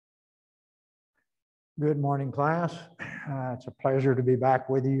Good morning, class. It's a pleasure to be back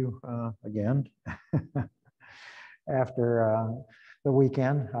with you again after the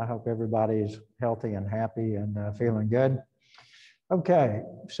weekend. I hope everybody's healthy and happy and feeling good. Okay,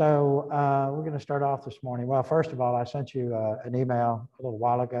 so we're going to start off this morning. Well, first of all, I sent you an email a little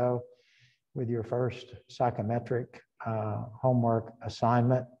while ago with your first psychometric homework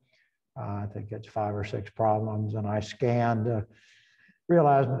assignment. I think it's 5 or 6 problems, and I scanned,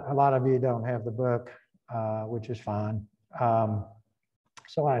 realized a lot of you don't have the book, which is fine.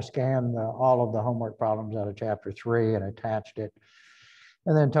 So I scanned all of the homework problems out of chapter 3 and attached it,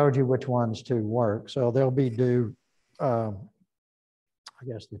 and then told you which ones to work. So they'll be due, I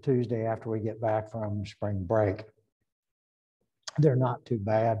guess, the Tuesday after we get back from spring break. They're not too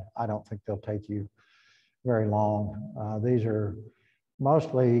bad. I don't think they'll take you very long. These are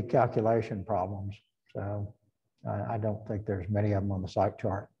mostly calculation problems, so I don't think there's many of them on the psych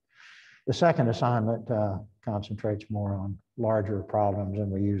chart. The second assignment concentrates more on larger problems,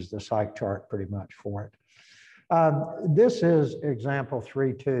 and we use the psych chart pretty much for it. This is example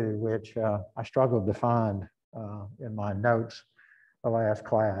 3.2, which I struggled to find in my notes the last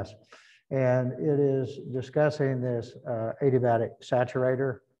class. And it is discussing this adiabatic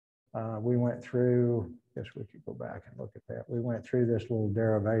saturator. We went through, I guess we could go back and look at that. We went through this little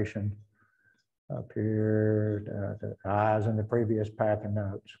derivation up here, the eyes in the previous pack of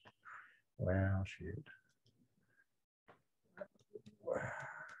notes. Well, shoot.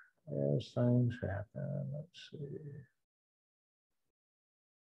 As things happen, let's see.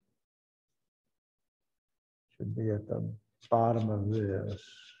 Should be at the bottom of this.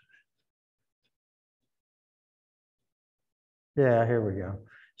 Yeah, here we go.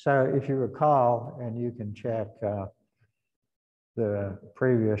 So if you recall, and you can check the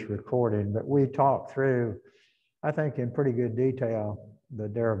previous recording, but we talked through, I think in pretty good detail, the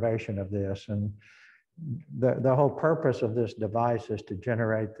derivation of this. And the whole purpose of this device is to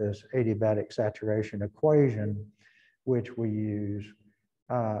generate this adiabatic saturation equation, which we use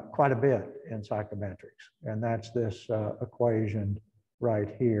quite a bit in psychometrics. And that's this equation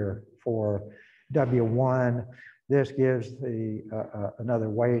right here for W1. This gives the another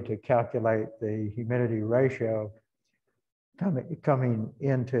way to calculate the humidity ratio coming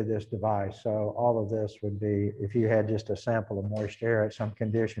into this device. So all of this would be, if you had just a sample of moist air at some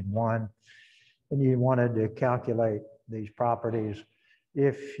condition 1, and you wanted to calculate these properties,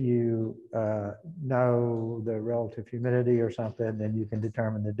 if you know the relative humidity or something, then you can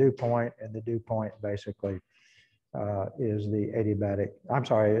determine the dew point, and the dew point basically is the adiabatic, I'm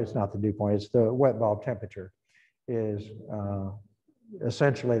sorry, it's not the dew point, it's the wet bulb temperature is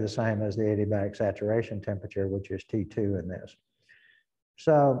essentially the same as the adiabatic saturation temperature, which is T2 in this.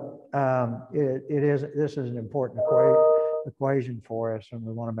 So this is an important equation for us, and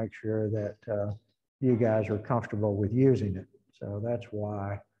we want to make sure that you guys are comfortable with using it. So that's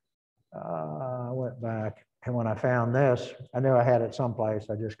why I went back, and when I found this, I knew I had it someplace.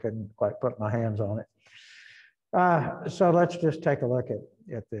 I just couldn't quite put my hands on it. So let's just take a look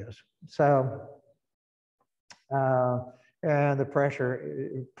at this. So and the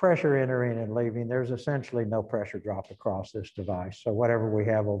pressure entering and leaving, there's essentially no pressure drop across this device. So whatever we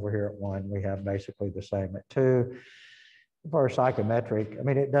have over here at 1, we have basically the same at 2. For psychometric, I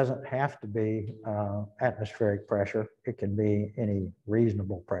mean, it doesn't have to be atmospheric pressure. It can be any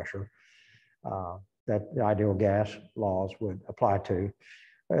reasonable pressure that the ideal gas laws would apply to.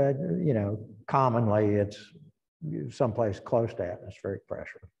 You know, commonly it's someplace close to atmospheric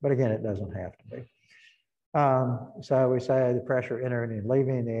pressure, but again, it doesn't have to be. So we say the pressure entering and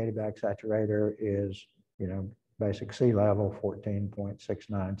leaving the adiabatic saturator is, you know, basic sea level,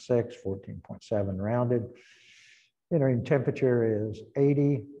 14.696, 14.7 rounded. Entering temperature is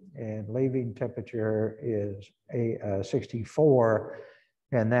 80, and leaving temperature is 64,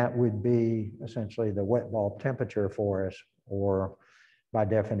 and that would be essentially the wet bulb temperature for us, or by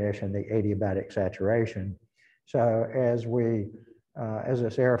definition, the adiabatic saturation. So as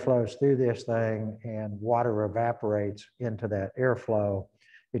this air flows through this thing and water evaporates into that airflow,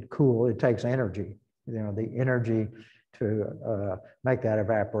 it takes energy. You know, the energy to make that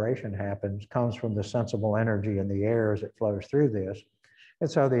evaporation happen comes from the sensible energy in the air as it flows through this.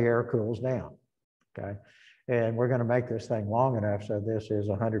 And so the air cools down, okay? And we're gonna make this thing long enough so this is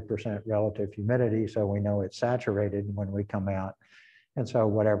 100% relative humidity, so we know it's saturated when we come out. And so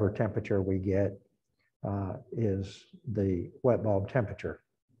whatever temperature we get is the wet bulb temperature.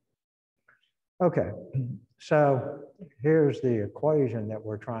 Okay, so here's the equation that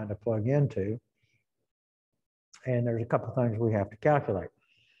we're trying to plug into. And there's a couple of things we have to calculate.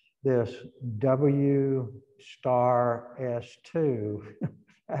 This W star S2,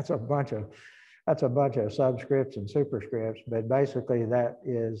 that's a bunch of that's a bunch of subscripts and superscripts, but basically that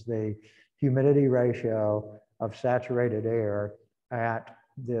is the humidity ratio of saturated air at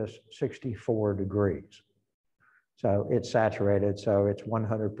this 64 degrees. So it's saturated, so it's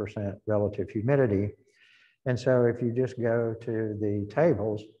 100% relative humidity. And so if you just go to the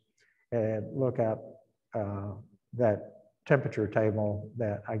tables and look up that temperature table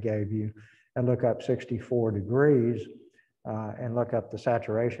that I gave you and look up 64 degrees and look up the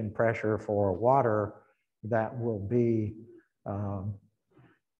saturation pressure for water, that will be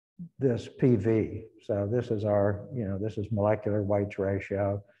this PV. So this is our, this is molecular weights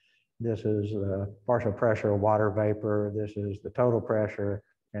ratio. This is the partial pressure of water vapor. This is the total pressure.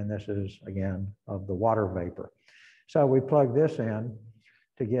 And this is, again, of the water vapor. So we plug this in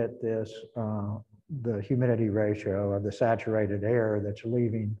to get this, the humidity ratio of the saturated air that's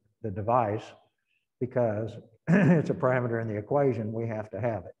leaving the device, because it's a parameter in the equation, we have to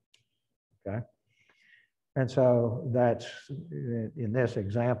have it, okay? And so that's, in this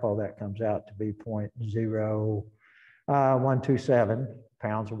example, that comes out to be 0.0127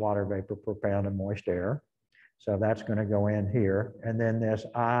 pounds of water vapor per pound of moist air. So that's going to go in here. And then this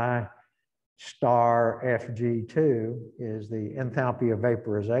I star FG2 is the enthalpy of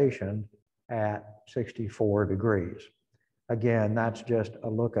vaporization at 64 degrees. Again, that's just a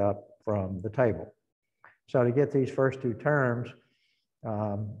lookup from the table. So to get these first two terms,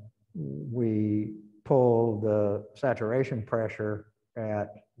 we pull the saturation pressure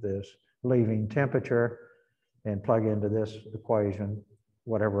at this leaving temperature and plug into this equation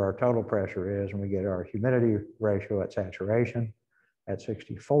whatever our total pressure is, and we get our humidity ratio at saturation at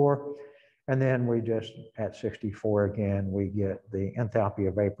 64. And then we just, at 64 again, we get the enthalpy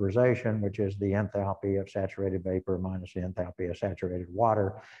of vaporization, which is the enthalpy of saturated vapor minus the enthalpy of saturated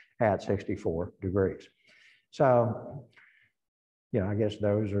water at 64 degrees. So, I guess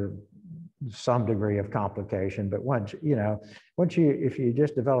those are some degree of complication, but once if you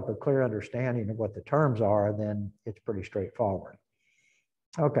just develop a clear understanding of what the terms are, then it's pretty straightforward.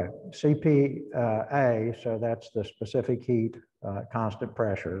 Okay, CPA, so that's the specific heat, constant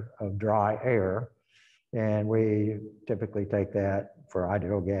pressure of dry air. And we typically take that for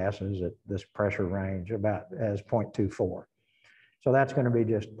ideal gases at this pressure range about as 0.24. So that's going to be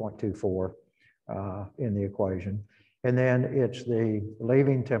just 0.24 in the equation. And then it's the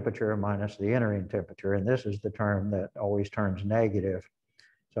leaving temperature minus the entering temperature. And this is the term that always turns negative.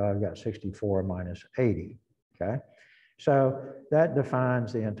 So I've got 64 minus 80, okay? So that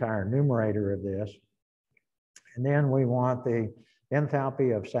defines the entire numerator of this. And then we want the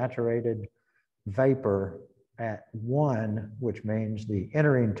enthalpy of saturated vapor at 1, which means the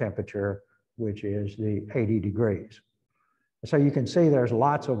entering temperature, which is the 80 degrees. So you can see there's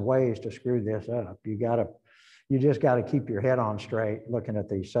lots of ways to screw this up. You just got to keep your head on straight looking at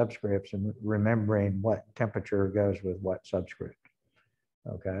these subscripts and remembering what temperature goes with what subscript,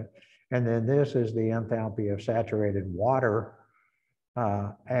 okay? And then this is the enthalpy of saturated water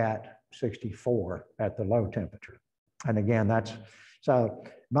at 64 at the low temperature. And again, so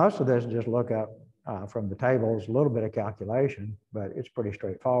most of this just look up from the tables, a little bit of calculation, but it's pretty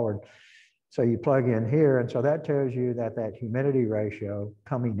straightforward. So you plug in here, and so that tells you that that humidity ratio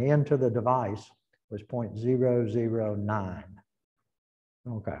coming into the device was 0.009.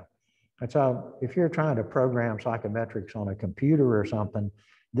 Okay. And so if you're trying to program psychometrics on a computer or something,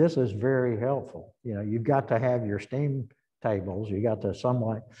 this is very helpful. You've got to have your steam tables. You got to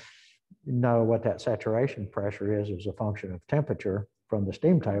somewhat know what that saturation pressure is as a function of temperature from the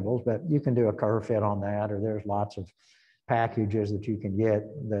steam tables, but you can do a curve fit on that, or there's lots of packages that you can get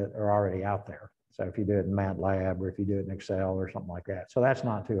that are already out there. So if you do it in MATLAB or if you do it in Excel or something like that. So that's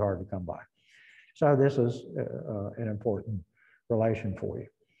not too hard to come by. So this is an important relation for you.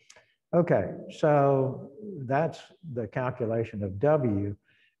 Okay, so that's the calculation of W.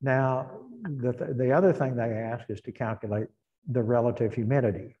 Now, the other thing they ask is to calculate the relative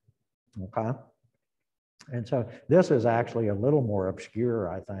humidity, okay? And so this is actually a little more obscure,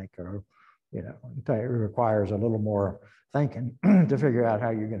 I think, or, it requires a little more thinking to figure out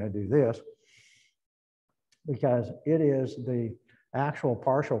how you're going to do this, because it is the actual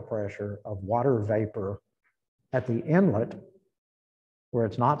partial pressure of water vapor at the inlet where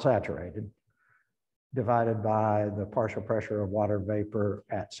it's not saturated, divided by the partial pressure of water vapor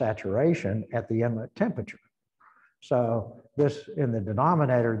at saturation at the inlet temperature. So this, in the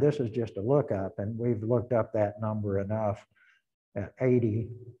denominator, this is just a lookup, and we've looked up that number enough at 80.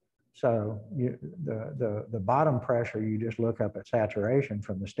 So the bottom pressure, you just look up at saturation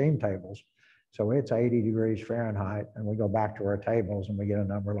from the steam tables. So it's 80 degrees Fahrenheit, and we go back to our tables and we get a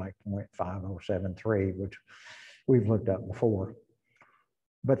number like 0.5073, which we've looked up before.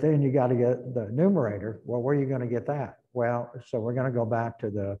 But then you got to get the numerator. Well, where are you going to get that? Well, so we're going to go back to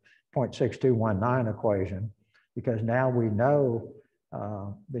the 0.6219 equation, because now we know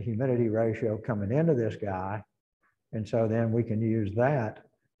the humidity ratio coming into this guy. And so then we can use that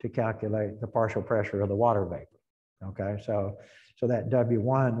to calculate the partial pressure of the water vapor. Okay, so that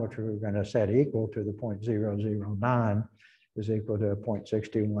W1, which we're going to set equal to the 0.009, is equal to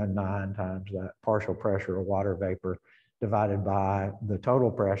 0.6219 times that partial pressure of water vapor divided by the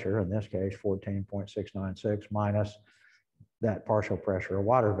total pressure, in this case, 14.696 minus that partial pressure of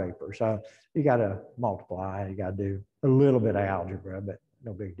water vapor. So you got to multiply, you got to do a little bit of algebra, but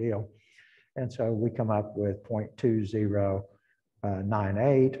no big deal. And so we come up with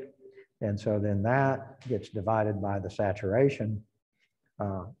 0.2098. And so then that gets divided by the saturation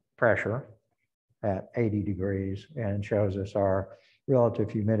pressure at 80 degrees and shows us our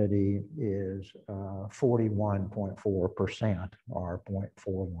relative humidity is 41.4%, or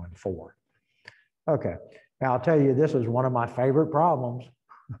 0.414. Okay, now I'll tell you, this is one of my favorite problems.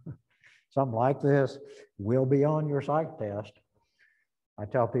 Something like this will be on your psych test. I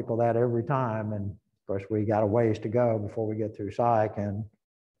tell people that every time, and of course we got a ways to go before we get through psych, and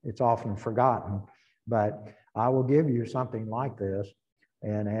it's often forgotten, but I will give you something like this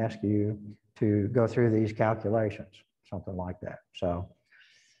and ask you to go through these calculations, something like that. So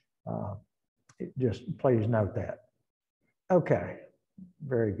just please note that. Okay,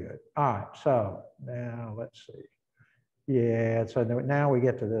 very good. All right, so now let's see. Yeah, so now we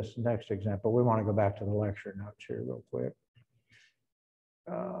get to this next example. We want to go back to the lecture notes here real quick.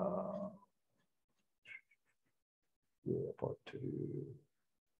 Yeah, part 2.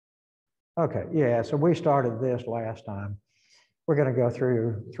 Okay, yeah, so we started this last time. We're going to go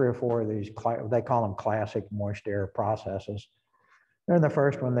through 3 or 4 of these, they call them classic moist air processes. And the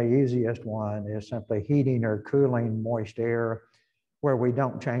first one, the easiest one, is simply heating or cooling moist air where we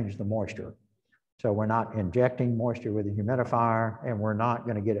don't change the moisture. So we're not injecting moisture with a humidifier, and we're not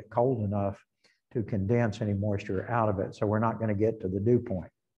going to get it cold enough to condense any moisture out of it. So we're not going to get to the dew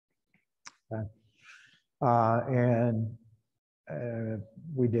point. Okay.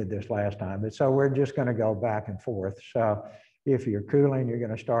 We did this last time. So we're just going to go back and forth. So if you're cooling, you're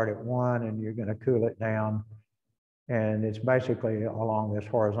going to start at 1 and you're going to cool it down. And it's basically along this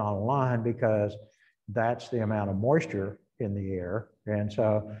horizontal line because that's the amount of moisture in the air. And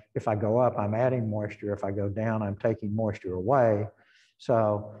so if I go up, I'm adding moisture. If I go down, I'm taking moisture away.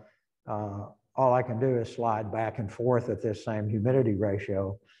 So all I can do is slide back and forth at this same humidity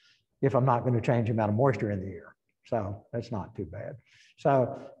ratio if I'm not going to change the amount of moisture in the air. So that's not too bad.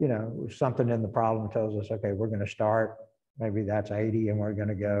 So, you know, something in the problem tells us, okay, we're going to start, maybe that's 80 and we're going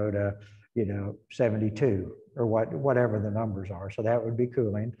to go to, you know, 72 or whatever the numbers are. So that would be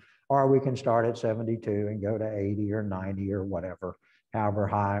cooling. Or we can start at 72 and go to 80 or 90 or whatever, however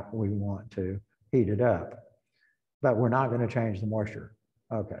high we want to heat it up. But we're not going to change the moisture.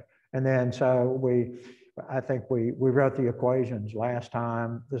 Okay. And then so I think we wrote the equations last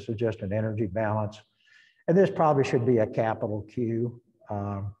time. This is just an energy balance. And this probably should be a capital Q.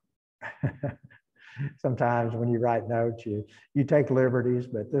 Sometimes when you write notes, you take liberties,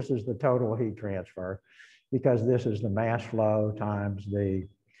 but this is the total heat transfer because this is the mass flow times the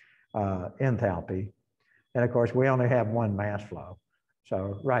enthalpy. And of course, we only have one mass flow.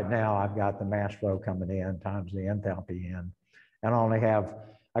 So right now I've got the mass flow coming in times the enthalpy in. And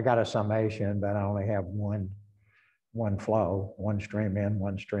I got a summation, but I only have one flow, one stream in,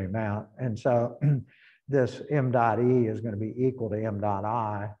 one stream out. And so this m dot E is going to be equal to m dot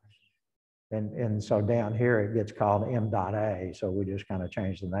I. And so down here, it gets called m dot A. So we just kind of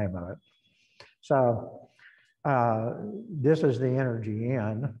changed the name of it. So this is the energy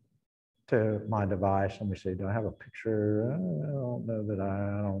in to my device. Let me see, do I have a picture? I don't know that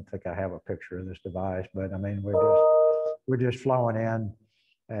I don't think I have a picture of this device, but I mean, we're just flowing in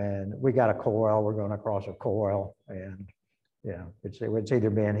and we got a coil, we're going across a coil and yeah, it's either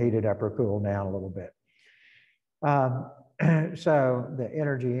being heated up or cooled down a little bit. So the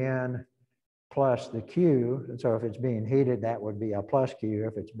energy in plus the Q, and so if it's being heated, that would be a plus Q.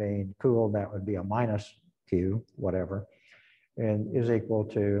 If it's being cooled, that would be a minus Q, whatever, and is equal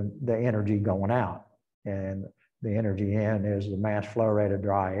to the energy going out. And the energy in is the mass flow rate of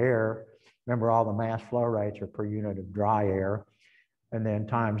dry air. Remember, all the mass flow rates are per unit of dry air, and then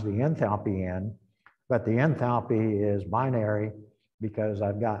times the enthalpy in. But the enthalpy is binary because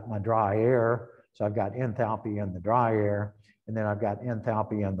I've got my dry air. So I've got enthalpy in the dry air, and then I've got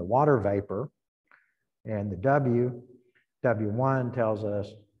enthalpy in the water vapor. And the W1 tells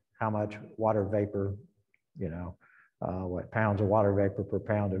us how much water vapor, you know, what pounds of water vapor per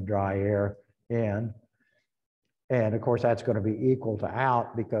pound of dry air in. And of course, that's going to be equal to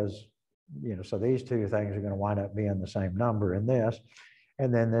out because, you know, so these two things are going to wind up being the same number in this.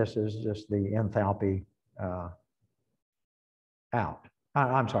 And then this is just the enthalpy out.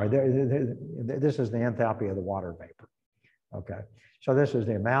 I'm sorry, this is the enthalpy of the water vapor. Okay, so this is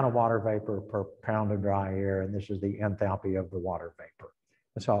the amount of water vapor per pound of dry air, and this is the enthalpy of the water vapor.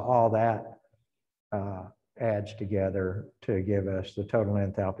 And so all that adds together to give us the total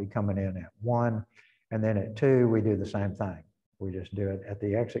enthalpy coming in at 1. And then at 2, we do the same thing. We just do it at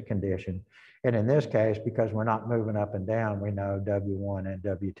the exit condition. And in this case, because we're not moving up and down, we know W1 and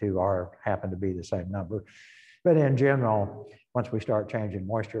W2 happen to be the same number. But in general, once we start changing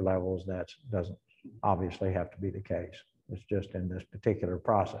moisture levels, that doesn't obviously have to be the case. It's just in this particular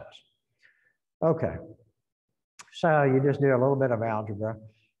process. Okay, so you just do a little bit of algebra.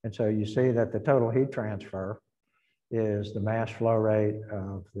 And so you see that the total heat transfer is the mass flow rate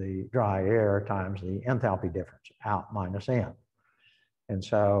of the dry air times the enthalpy difference, out minus in. And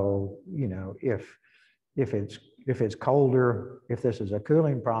so, you know, if it's colder, if this is a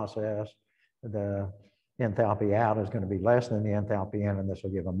cooling process, the enthalpy out is going to be less than the enthalpy in, and this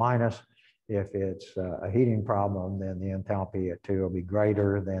will give a minus. If it's a heating problem, then the enthalpy at 2 will be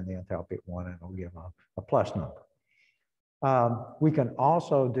greater than the enthalpy at 1, and it'll give a plus number. We can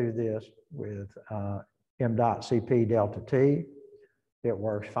also do this with m dot Cp delta T. It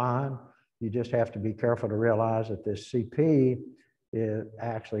works fine. You just have to be careful to realize that this Cp is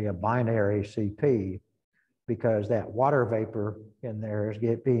actually a binary Cp because that water vapor in there is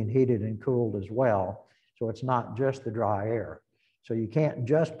being heated and cooled as well. So it's not just the dry air. So you can't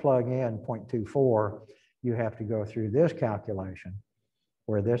just plug in 0.24. You have to go through this calculation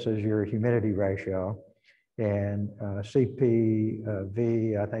where this is your humidity ratio, and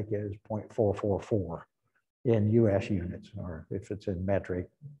CPV, I think, is 0.444 in US units, or if it's in metric,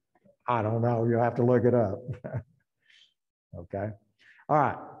 I don't know, you'll have to look it up. Okay, all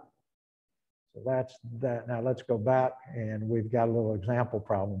right. So that's that. Now let's go back, and we've got a little example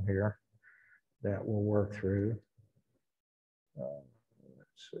problem here that we'll work through.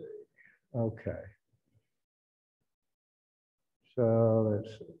 Let's see. Okay. So let's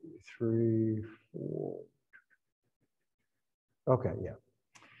see, 3, 4. Okay,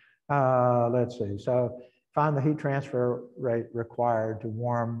 yeah. Let's see. So find the heat transfer rate required to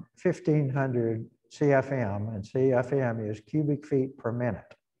warm 1,500 CFM, and CFM is cubic feet per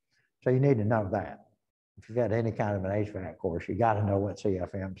minute. So you need to know that. If you've got any kind of an HVAC course, you got to know what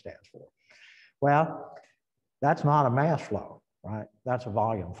CFM stands for. Well, that's not a mass flow, right? That's a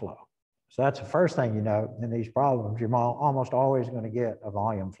volume flow. So that's the first thing you know in these problems. You're almost always going to get a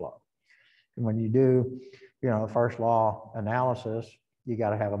volume flow. And when you do, you know, the first law analysis, you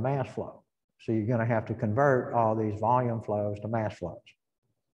got to have a mass flow. So you're going to have to convert all these volume flows to mass flows.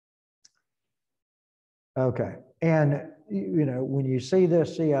 Okay, and you know, when you see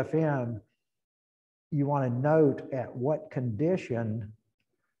this CFM, you want to note at what condition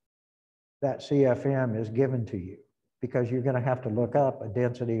that CFM is given to you, because you're going to have to look up a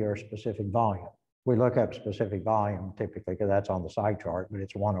density or a specific volume. We look up specific volume typically because that's on the side chart, but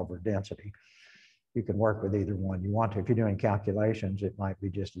it's 1 over density. You can work with either one you want to. If you're doing calculations, it might be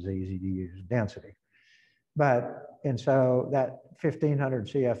just as easy to use density. And so that 1,500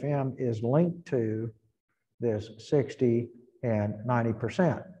 CFM is linked to this 60 and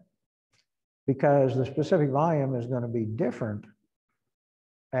 90%, because the specific volume is going to be different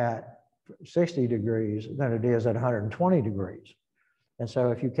at 60 degrees than it is at 120 degrees. And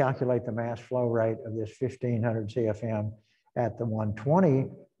so if you calculate the mass flow rate of this 1,500 CFM at the 120,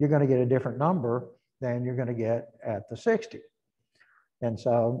 you're going to get a different number than you're going to get at the 60. And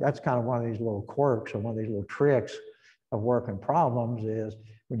so that's kind of one of these little quirks, or one of these little tricks of working problems, is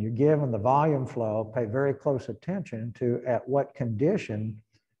when you're given the volume flow, pay very close attention to at what condition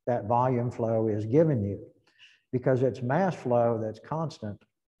that volume flow is given you, because it's mass flow that's constant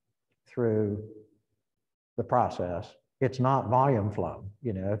through the process. It's not volume flow.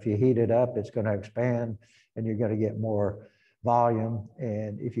 You know, if you heat it up, it's going to expand and you're going to get more volume.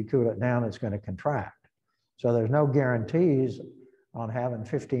 And if you cool it down, it's going to contract. So there's no guarantees on having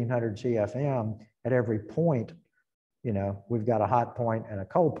 1,500 CFM at every point. You know, we've got a hot point and a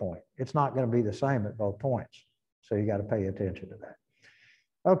cold point. It's not going to be the same at both points. So you got to pay attention to that.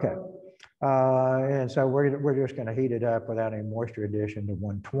 Okay. And so we're just going to heat it up without any moisture addition to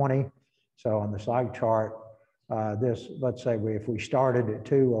 120. So on the side chart, let's say if we started at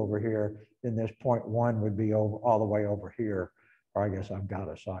 2 over here, then this 0.1 would be all the way over here. Or I guess I've got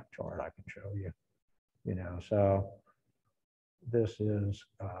a side chart I can show you. You know, so this is,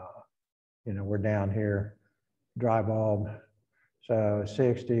 you know, we're down here, dry bulb. So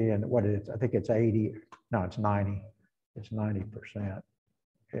 60 and what is it? I think it's 80. No, it's 90. It's 90%.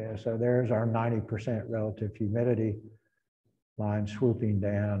 Yeah, so there's our 90% relative humidity line swooping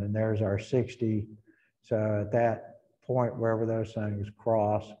down, and there's our 60. So at that point, wherever those things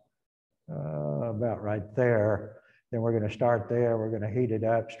cross, about right there, then we're going to start there. We're going to heat it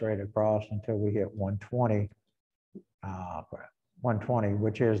up straight across until we hit 120, 120,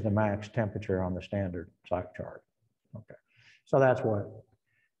 which is the max temperature on the standard psych chart. Okay, so that's what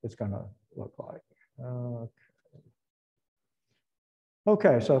it's going to look like.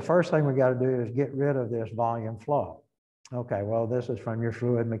 Okay, so first thing we got to do is get rid of this volume flow. Okay, well, this is from your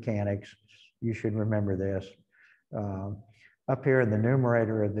fluid mechanics. You should remember this. Up here in the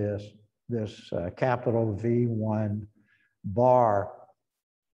numerator of this capital V1 bar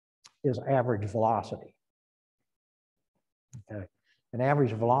is average velocity. Okay, and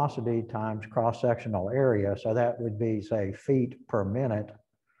average velocity times cross-sectional area, so that would be, say, feet per minute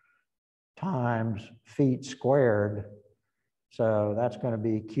times feet squared. So that's going to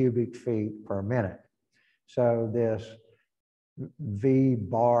be cubic feet per minute. So this V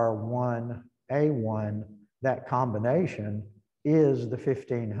bar 1 A1, that combination is the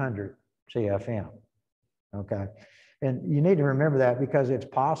 1500 CFM. Okay, and you need to remember that because it's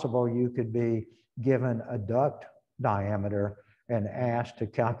possible you could be given a duct diameter and asked to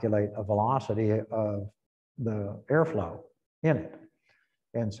calculate a velocity of the airflow in it.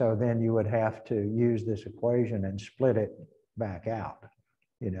 And so then you would have to use this equation and split it back out.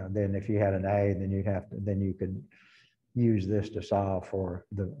 You know, then if you had an A, then you could use this to solve for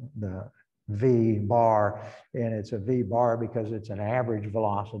the V bar, and it's a V bar because it's an average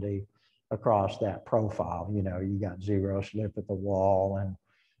velocity across that profile. You know, you got zero slip at the wall and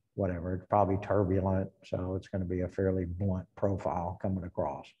whatever, it's probably turbulent, so it's going to be a fairly blunt profile coming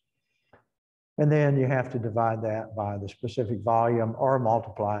across. And then you have to divide that by the specific volume or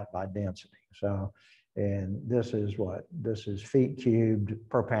multiply it by density. So, and this is what? This is feet cubed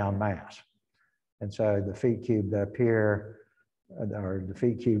per pound mass. And so the feet cubed up here, or the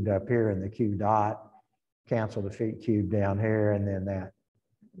feet cubed up here and the Q dot, cancel the feet cubed down here, and then that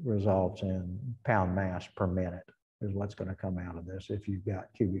results in pound mass per minute is what's going to come out of this if you've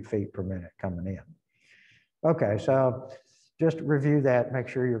got cubic feet per minute coming in. Okay, so just review that, make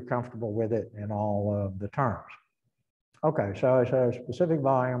sure you're comfortable with it in all of the terms. Okay, so specific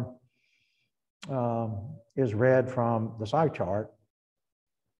volume is read from the psi chart.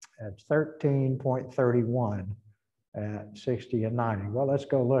 It's 13.31 at 60 and 90. Well, let's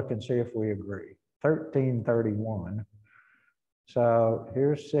go look and see if we agree. 1331. So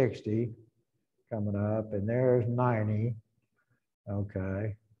here's 60 coming up, and there's 90.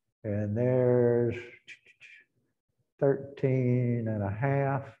 Okay, and there's 13 and a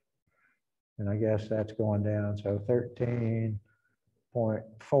half, and I guess that's going down. So 13.4,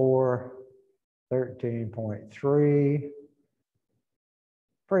 13.3.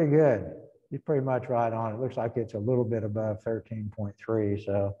 Pretty good. You're pretty much right on. It looks like it's a little bit above 13.3.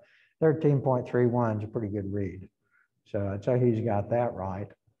 So 13.31 is a pretty good read. So I'd say he's got that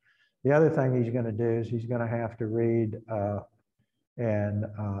right. The other thing he's going to do is he's going to have to read an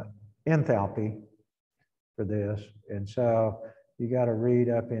enthalpy for this. And so you got to read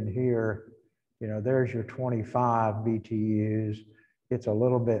up in here, you know, there's your 25 BTUs. It's a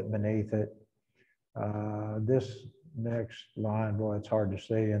little bit beneath it. This next line, boy, it's hard to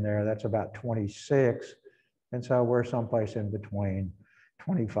see in there. That's about 26. And so we're someplace in between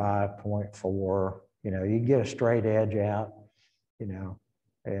 25.4. You know, you get a straight edge out, you know,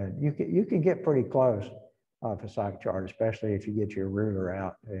 and you can get pretty close off a psych chart, especially if you get your ruler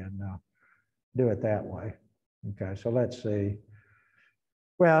out and do it that way. Okay, so let's see.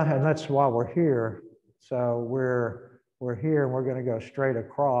 Well, and that's why we're here. So we're here and we're going to go straight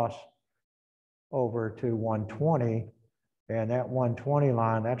across over to 120, and that 120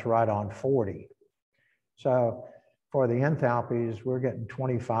 line, that's right on 40. So for the enthalpies, we're getting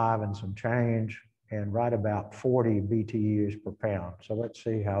 25 and some change and right about 40 BTUs per pound. So let's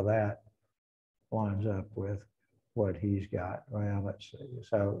see how that lines up with what he's got. Well, let's see.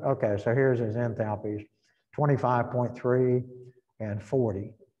 So, okay, so here's his enthalpies, 25.3 and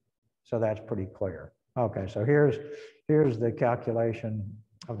 40. So that's pretty clear. Okay, so here's the calculation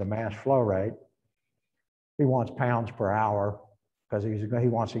of the mass flow rate. He wants pounds per hour because he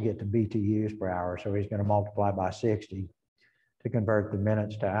wants to get to BTUs per hour. So he's going to multiply by 60 to convert the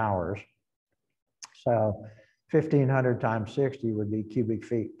minutes to hours. So 1500 times 60 would be cubic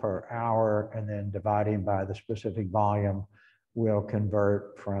feet per hour, and then dividing by the specific volume will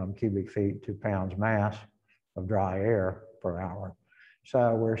convert from cubic feet to pounds mass of dry air per hour.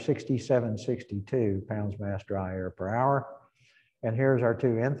 So we're 6762 pounds mass dry air per hour. And here's our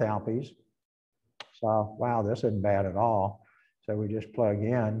two enthalpies. So, wow, this isn't bad at all. So we just plug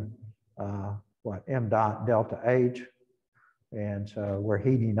in what m dot delta H, and so we're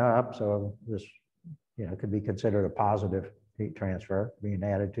heating up. So this, could be considered a positive heat transfer being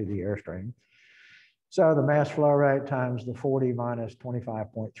added to the airstream. So the mass flow rate times the 40 minus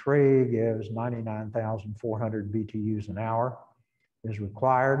 25.3 gives 99,400 BTUs an hour is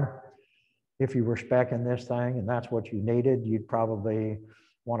required. If you were speccing this thing and that's what you needed, you'd probably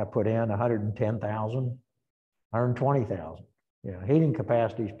want to put in 110,000, 120,000. Heating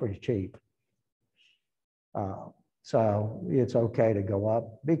capacity is pretty cheap. So it's okay to go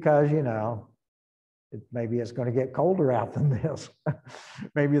up because, maybe it's going to get colder out than this.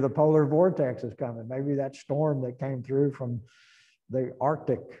 Maybe the polar vortex is coming. Maybe that storm that came through from the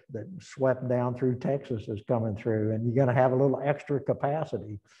Arctic that swept down through Texas is coming through, and you're going to have a little extra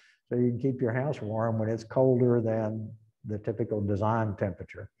capacity so you can keep your house warm when it's colder than the typical design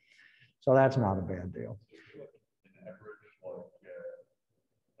temperature. So that's not a bad deal.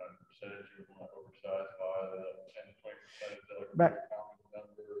 But,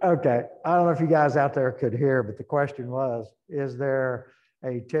 okay, I don't know if you guys out there could hear, but the question was, is there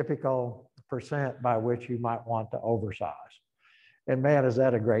a typical percent by which you might want to oversize? And man, is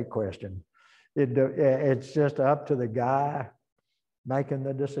that a great question. It's just up to the guy making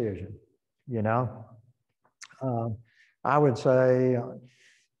the decision, I would say,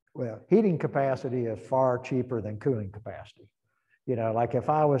 well, heating capacity is far cheaper than cooling capacity. Like if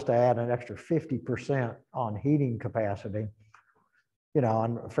I was to add an extra 50% on heating capacity,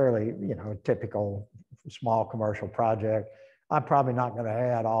 on a fairly, typical small commercial project, I'm probably not going to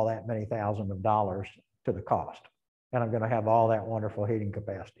add all that many thousands of dollars to the cost. And I'm going to have all that wonderful heating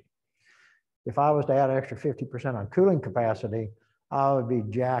capacity. If I was to add an extra 50% on cooling capacity, I would be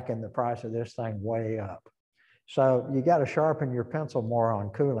jacking the price of this thing way up. So you got to sharpen your pencil more on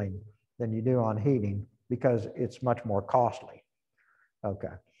cooling than you do on heating because it's much more costly.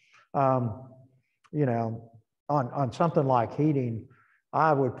 Okay. On something like heating,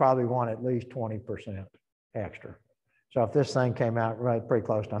 I would probably want at least 20% extra. So if this thing came out right pretty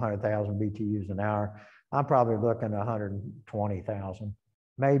close to 100,000 BTUs an hour, I'm probably looking at 120,000,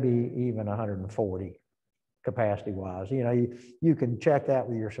 maybe even 140 capacity wise. You can check that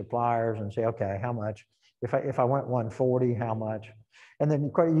with your suppliers and say, okay, how much? If I went 140, how much? And then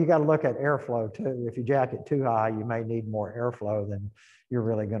you got to look at airflow too. If you jack it too high, you may need more airflow than you're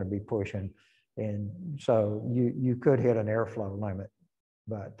really going to be pushing. And so you could hit an airflow limit.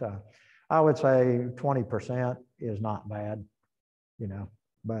 But I would say 20% is not bad,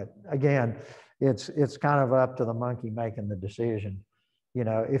 But again, it's kind of up to the monkey making the decision.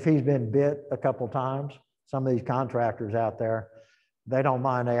 If he's been bit a couple times, some of these contractors out there, they don't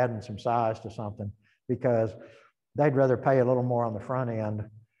mind adding some size to something because they'd rather pay a little more on the front end.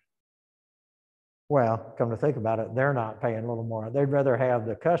 Well, come to think about it, they're not paying a little more. They'd rather have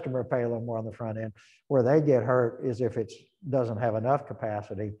the customer pay a little more on the front end. Where they get hurt is if it doesn't have enough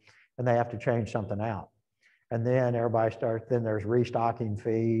capacity and they have to change something out. And then then there's restocking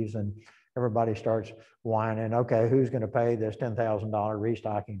fees and everybody starts whining, okay, who's going to pay this $10,000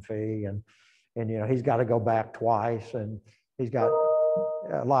 restocking fee? And he's got to go back twice and he's got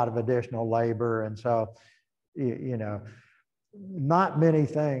a lot of additional labor. And so, not many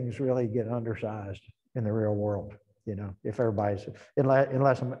things really get undersized in the real world, if everybody's,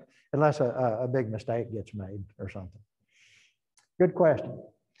 unless a big mistake gets made or something. Good question.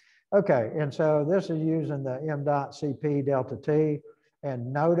 Okay, and so this is using the m dot Cp delta T,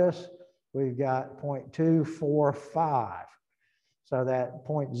 and notice we've got 0.245. So that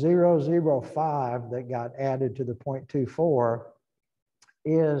 0.005 that got added to the 0.24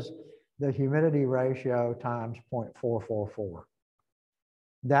 is the humidity ratio times 0.444.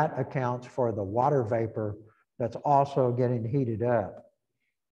 That accounts for the water vapor that's also getting heated up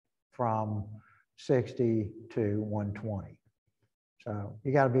from 60 to 120. So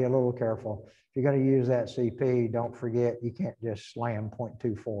you got to be a little careful. If you're going to use that CP, don't forget you can't just slam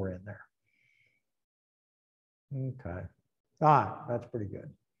 0.24 in there. Okay. All right, that's pretty good.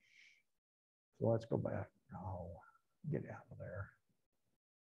 So let's go back. Oh, get out of there.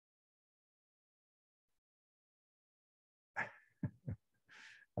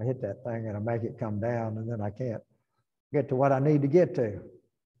 I hit that thing and I make it come down and then I can't get to what I need to get to.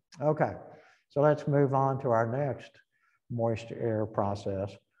 Okay, so let's move on to our next moist air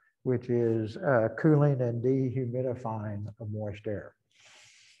process, which is cooling and dehumidifying of moist air.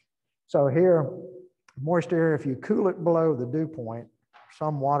 So here, moist air, if you cool it below the dew point,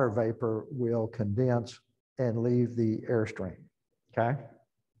 some water vapor will condense and leave the airstream, okay?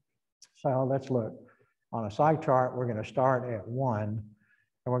 So let's look. On a psych chart, we're going to start at 1,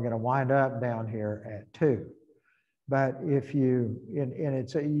 and we're going to wind up down here at 2. But if you, and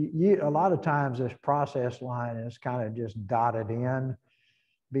it's a lot of times this process line is kind of just dotted in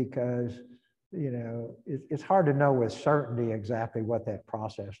because, you know, it's hard to know with certainty exactly what that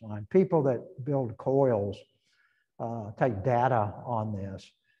process line. People that build coils take data on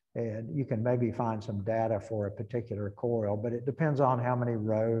this, and you can maybe find some data for a particular coil, but it depends on how many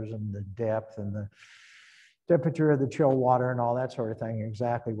rows and the depth and the temperature of the chill water and all that sort of thing,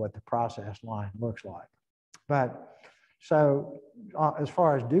 exactly what the process line looks like. But so as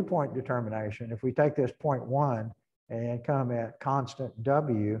far as dew point determination, if we take this 0.1 and come at constant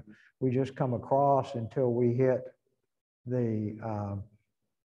W, we just come across until we hit the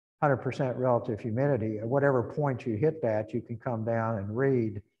 100% relative humidity. At whatever point you hit that, you can come down and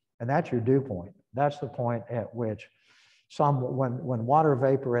read, and that's your dew point. That's the point at which when water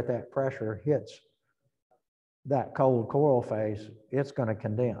vapor at that pressure hits that cold coil phase, it's going to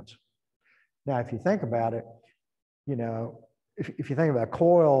condense. Now, if you think about it, you know, if you think about a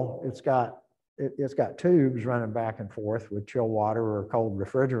coil, it's got tubes running back and forth with chill water or cold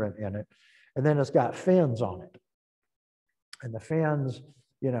refrigerant in it, and then it's got fins on it. And the fins,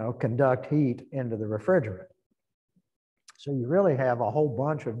 you know, conduct heat into the refrigerant. So you really have a whole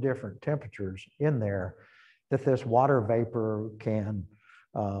bunch of different temperatures in there that this water vapor can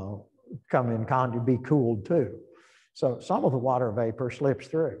come in contact to be cooled too. So some of the water vapor slips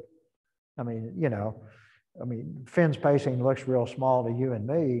through. I mean, you know, fin spacing looks real small to you and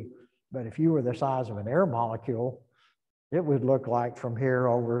me, but if you were the size of an air molecule, it would look like from here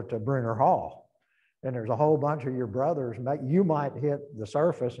over to Bruner Hall. And there's a whole bunch of your brothers, you might hit the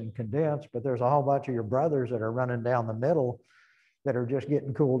surface and condense, but there's a whole bunch of your brothers that are running down the middle that are just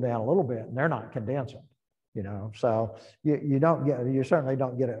getting cooled down a little bit, and they're not condensing. You know, so you certainly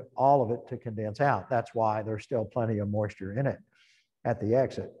don't get all of it to condense out. That's why there's still plenty of moisture in it at the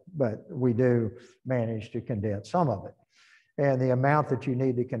exit, but we do manage to condense some of it. And the amount that you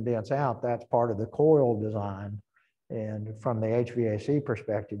need to condense out, that's part of the coil design. And from the HVAC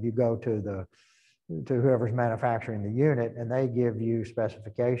perspective, you go to whoever's manufacturing the unit, and they give you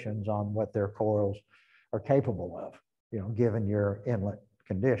specifications on what their coils are capable of, you know, given your inlet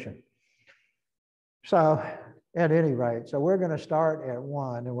condition. So at any rate, so we're going to start at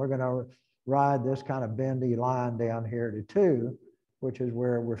 1, and we're going to ride this kind of bendy line down here to 2, which is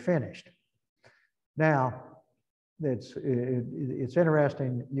where we're finished. Now, it's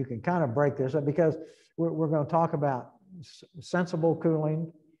interesting. You can kind of break this up because we're going to talk about sensible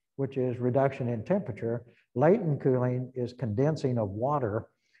cooling, which is reduction in temperature. Latent cooling is condensing of water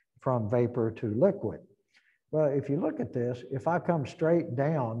from vapor to liquid. Well, if you look at this, if I come straight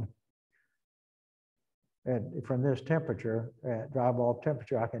down from this temperature, at dry bulb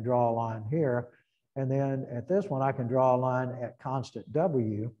temperature, I can draw a line here. And then at this one, I can draw a line at constant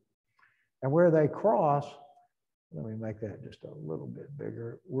W. And where they cross, let me make that just a little bit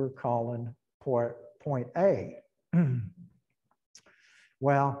bigger, we're calling point A.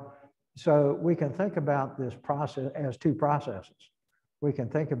 Well, so we can think about this process as 2 processes. We can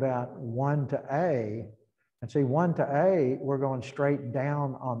think about 1 to A, and see 1 to A, we're going straight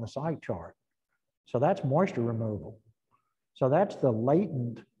down on the site chart. So that's moisture removal. So that's the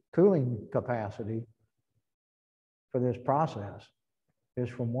latent cooling capacity for this process is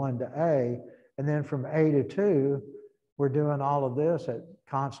from 1 to A. And then from A to 2, we're doing all of this at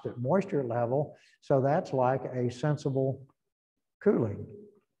constant moisture level. So that's like a sensible cooling.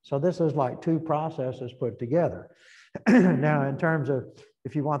 So this is like 2 processes put together. Now, in terms of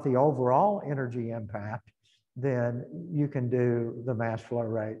if you want the overall energy impact, then you can do the mass flow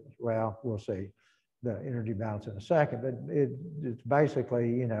rate. Well, we'll see the energy balance in a second, but it's basically,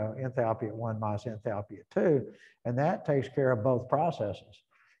 you know, enthalpy at 1 minus enthalpy at 2, and that takes care of both processes.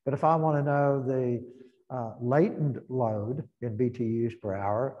 But if I want to know the latent load in BTUs per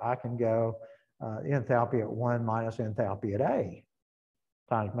hour, I can go enthalpy at 1 minus enthalpy at A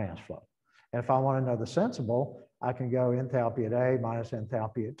times mass flow. And if I want to know the sensible, I can go enthalpy at A minus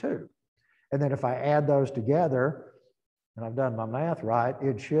enthalpy at 2. And then if I add those together, and I've done my math right,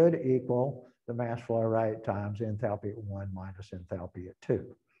 it should equal the mass flow rate times enthalpy at 1 minus enthalpy at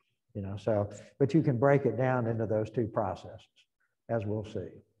 2. You know, so, but you can break it down into those 2 processes, as we'll see.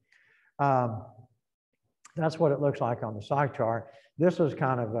 That's what it looks like on the site chart. This is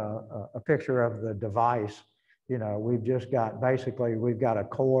kind of a picture of the device. You know, we've just got, basically, we've got a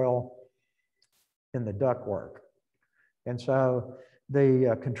coil in the ductwork. And so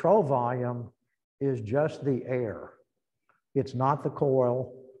the control volume is just the air. It's not the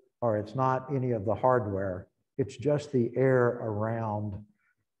coil, or it's not any of the hardware. It's just the air around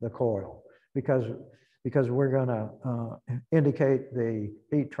the coil. Because because we're going to indicate the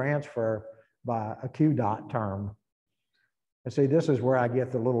heat transfer by a Q dot term. And see, this is where I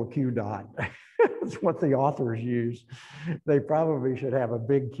get the little Q dot. It's what the authors use. They probably should have a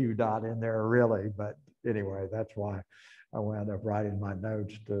big Q dot in there, really. But anyway, that's why I wound up writing my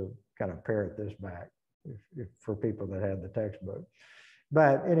notes to kind of parrot this back for people that had the textbook.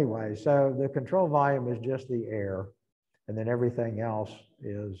 But anyway, so the control volume is just the air, and then everything else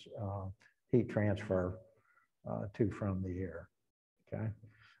is heat transfer to from the air. Okay.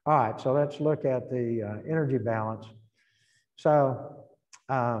 All right, so let's look at the energy balance. So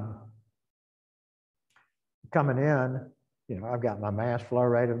coming in, I've got my mass flow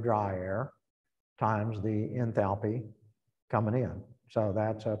rate of dry air times the enthalpy coming in. So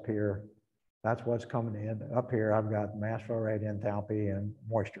that's up here. That's what's coming in. Up here, I've got mass flow rate, enthalpy, and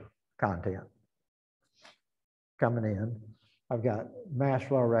moisture content coming in. I've got mass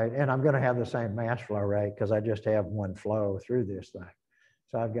flow rate, and I'm going to have the same mass flow rate because I just have one flow through this thing.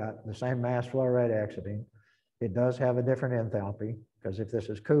 So I've got the same mass flow rate exiting. It does have a different enthalpy because if this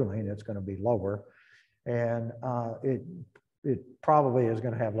is cooling, it's going to be lower. And it probably is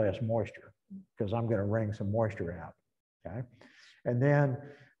going to have less moisture because I'm going to wring some moisture out. Okay. And then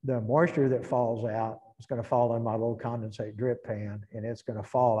the moisture that falls out is going to fall in my little condensate drip pan, and it's going to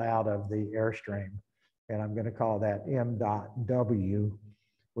fall out of the airstream. And I'm going to call that M dot W,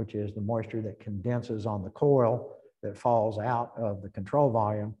 which is the moisture that condenses on the coil that falls out of the control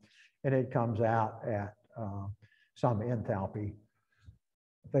volume, and it comes out at some enthalpy.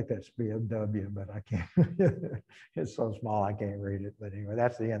 I think that's BMW, but I can't, it's so small I can't read it. But anyway,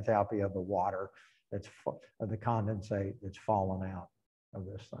 that's the enthalpy of the water, that's of the condensate that's fallen out of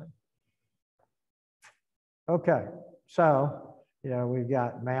this thing. Okay, so we've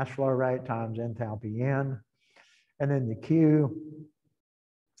got mass flow rate times enthalpy in, and then the Q,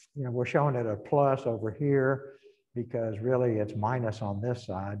 we're showing it a plus over here because really it's minus on this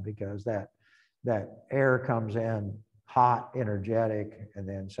side because that air comes in hot, energetic, and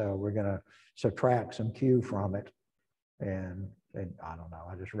then so we're going to subtract some Q from it, and I don't know,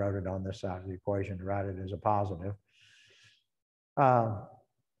 I just wrote it on this side of the equation to write it as a positive.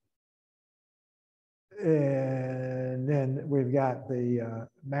 And then we've got the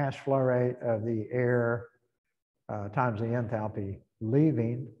mass flow rate of the air times the enthalpy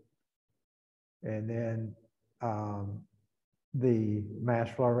leaving, and then the mass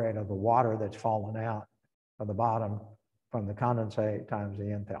flow rate of the water that's fallen out of the bottom from the condensate times the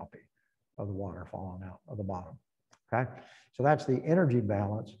enthalpy of the water falling out of the bottom. Okay, so that's the energy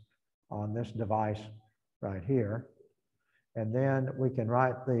balance on this device right here. And then we can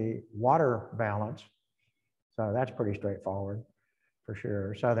write the water balance. So that's pretty straightforward for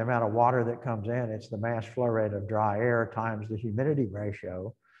sure. So the amount of water that comes in, it's the mass flow rate of dry air times the humidity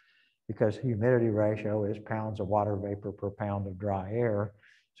ratio, because humidity ratio is pounds of water vapor per pound of dry air.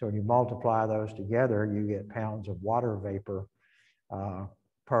 So when you multiply those together, you get pounds of water vapor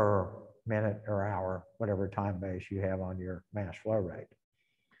per minute or hour, whatever time base you have on your mass flow rate.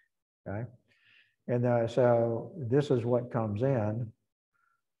 Okay. And so this is what comes in.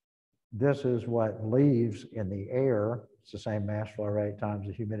 This is what leaves in the air. It's the same mass flow rate times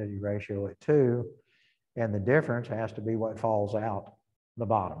the humidity ratio at 2. And the difference has to be what falls out the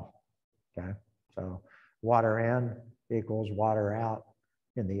bottom. Okay. So water in equals water out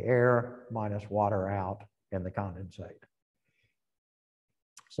in the air minus water out in the condensate.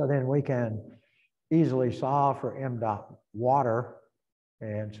 So then we can easily solve for M dot water.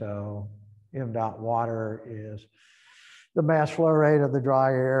 And so M dot water is the mass flow rate of the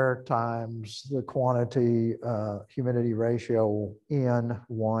dry air times the quantity humidity ratio in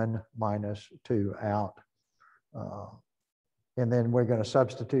 1 minus 2 out. And then we're going to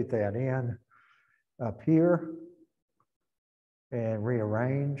substitute that in up here and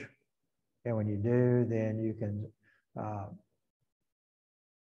rearrange. And when you do, then you can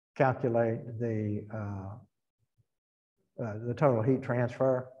calculate the total heat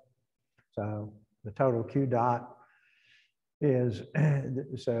transfer. So the total Q dot is,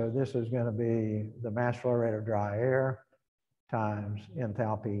 so this is going to be the mass flow rate of dry air times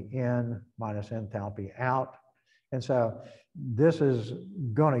enthalpy in minus enthalpy out. And so this is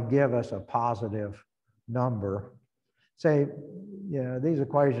going to give us a positive number. Say, these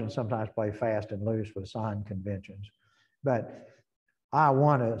equations sometimes play fast and loose with sign conventions, but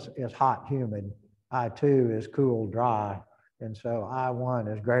I1 is hot, humid, I2 is cool, dry, and so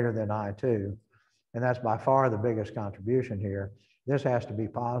I1 is greater than I2, and that's by far the biggest contribution here. This has to be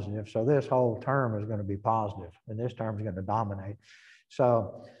positive, so this whole term is going to be positive, and this term is going to dominate.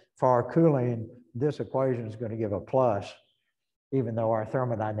 So for our cooling, this equation is going to give a plus, even though our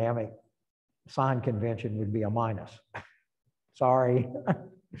thermodynamic sign convention would be a minus. Sorry,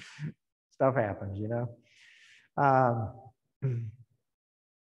 stuff happens, you know.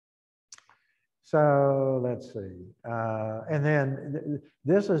 So let's see. And then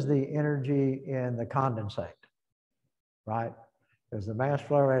this is the energy in the condensate, right? Because the mass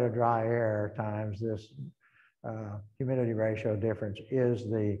flow rate of dry air times this humidity ratio difference is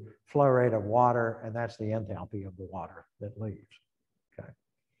the flow rate of water, and that's the enthalpy of the water that leaves, okay?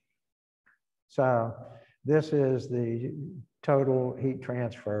 So this is the total heat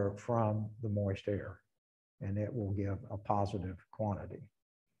transfer from the moist air, and it will give a positive quantity.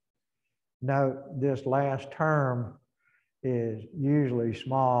 Note this last term is usually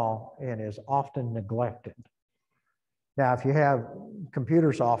small and is often neglected. Now, if you have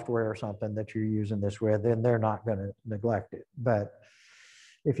computer software or something that you're using this with, then they're not going to neglect it. But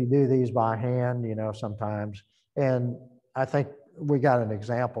if you do these by hand, you know, sometimes, and I think we got an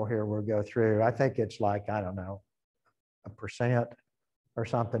example here we'll go through. I think it's like, I don't know, 1% or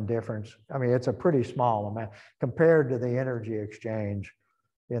something difference. I mean, it's a pretty small amount compared to the energy exchange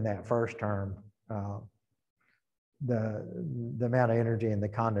in that first term. The amount of energy in the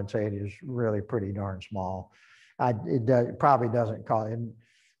condensate is really pretty darn small. It probably doesn't cause, in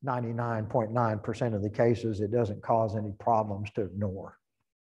 99.9% of the cases, it doesn't cause any problems to ignore.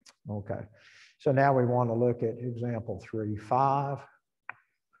 Okay, so now we want to look at example 3.5.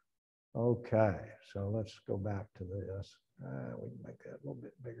 Okay, so let's go back to this. We can make that a little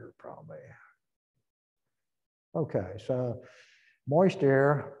bit bigger probably. Okay, so moist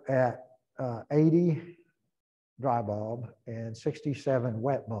air at 80 dry bulb and 67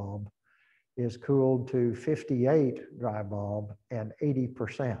 wet bulb is cooled to 58 dry bulb and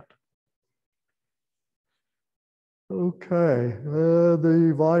 80%. Okay,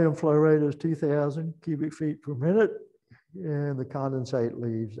 the volume flow rate is 2,000 cubic feet per minute, and the condensate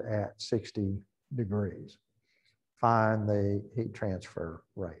leaves at 60 degrees. Find the heat transfer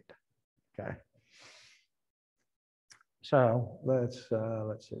rate. Okay. So let's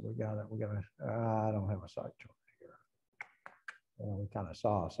see. We got it. I don't have a site chart here. Well, we kind of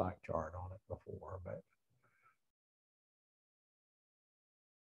saw a site chart on it before, but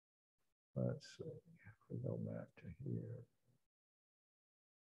let's see. If we go back to here,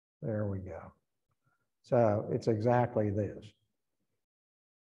 there we go. So it's exactly this,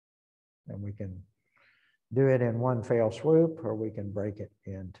 and we can do it in one fell swoop, or we can break it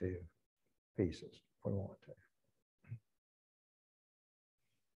into pieces if we want to.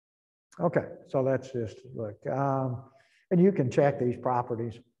 Okay, so let's just look, and you can check these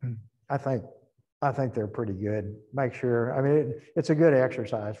properties. I think they're pretty good. Make sure, I mean, it's a good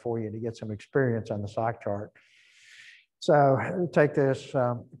exercise for you to get some experience on the psych chart. So take this,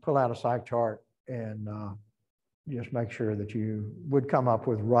 pull out a psych chart, and just make sure that you would come up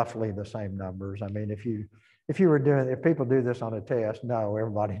with roughly the same numbers. I mean, if people do this on a test, no,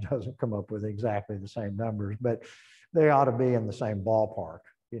 everybody doesn't come up with exactly the same numbers, but they ought to be in the same ballpark.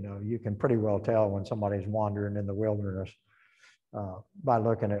 You know, you can pretty well tell when somebody's wandering in the wilderness by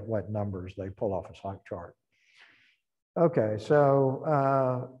looking at what numbers they pull off a psych chart. Okay,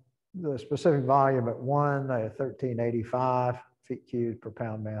 so the specific volume at 1385 feet cubed per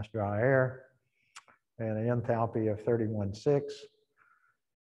pound mass dry air, and an enthalpy of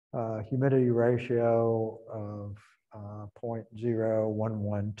 31.6, humidity ratio of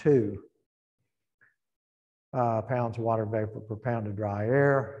 0.0112. Pounds of water vapor per pound of dry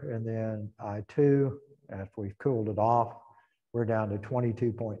air, and then I2, after we've cooled it off, we're down to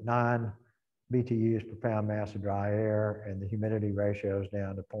 22.9 BTUs per pound mass of dry air, and the humidity ratio is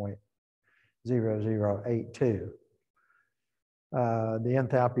down to 0.0082. The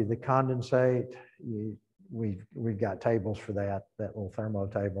enthalpy of the condensate, we've got tables for that. That little thermo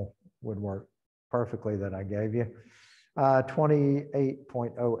table would work perfectly that I gave you.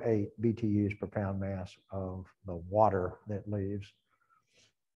 28.08 BTUs per pound mass of the water that leaves.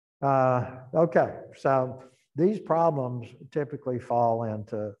 Okay, so these problems typically fall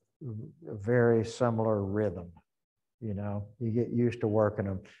into a very similar rhythm. You know, you get used to working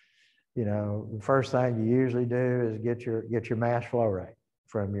them. You know, the first thing you usually do is get your mass flow rate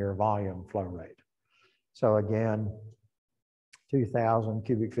from your volume flow rate. So again, 2,000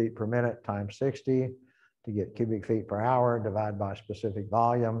 cubic feet per minute times 60 to get cubic feet per hour, divide by specific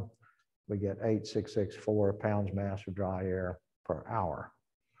volume, we get 8,664 pounds mass of dry air per hour.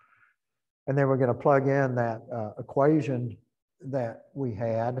 And then we're going to plug in that equation that we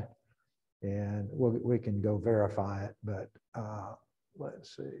had, and we can go verify it, but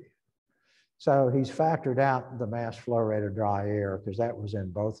let's see. So he's factored out the mass flow rate of dry air because that was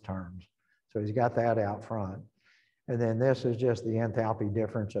in both terms. So he's got that out front. And then this is just the enthalpy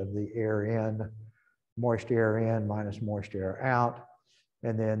difference of the air in, moist air in minus moist air out.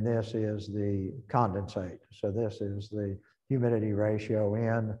 And then this is the condensate. So this is the humidity ratio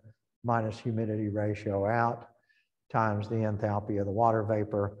in minus humidity ratio out times the enthalpy of the water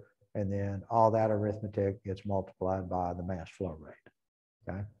vapor. And then all that arithmetic gets multiplied by the mass flow rate,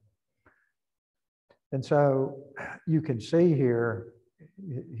 okay? And so you can see here,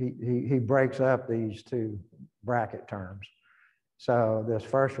 he breaks up these two bracket terms. So this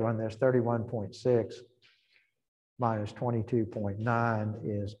first one, this 31.6 minus 22.9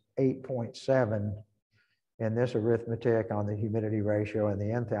 is 8.7. And this arithmetic on the humidity ratio and the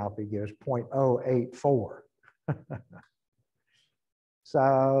enthalpy gives 0.084.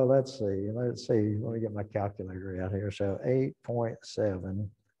 So let's see, let me get my calculator out here. So 8.7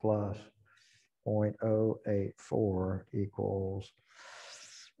 plus 0.084 equals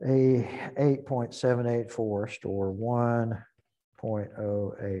 8.784 store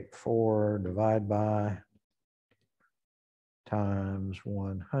 1.084 divide by times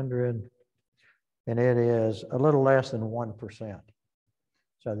 100, and it is a little less than 1%.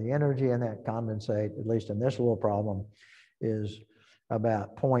 So the energy in that condensate, at least in this little problem, is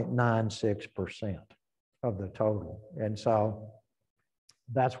about 0.96% of the total. And so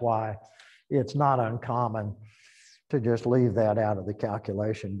that's why it's not uncommon to just leave that out of the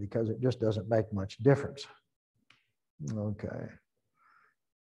calculation, because it just doesn't make much difference. Okay.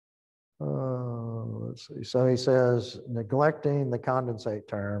 Let's see. So he says, neglecting the condensate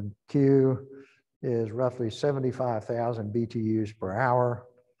term, Q is roughly 75,000 BTUs per hour.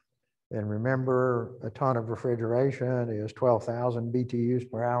 And remember, a ton of refrigeration is 12,000 BTUs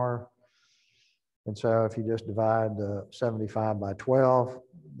per hour. And so if you just divide the 75 by 12,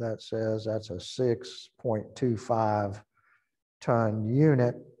 that says that's a 6.25 ton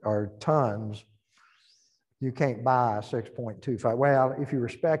unit, or tons. You can't buy a 6.25. Well, if you were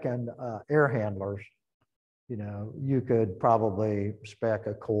specing air handlers, you know, you could probably spec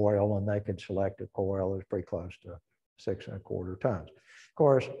a coil and they could select a coil that's pretty close to 6.25 tons. Of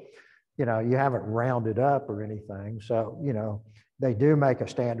course, you know, you haven't rounded up or anything. So, you know, they do make a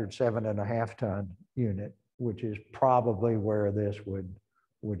standard 7.5 ton unit, which is probably where this would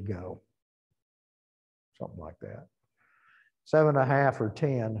go. Something like that. 7.5 or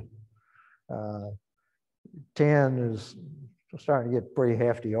 10. 10 is starting to get pretty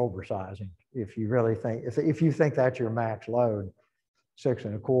hefty oversizing. If you really think, if you think that's your max load,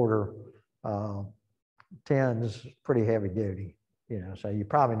 6.25, 10 is pretty heavy duty, you know, so you're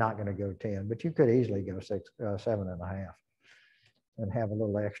probably not going to go 10, but you could easily go 7.5 and have a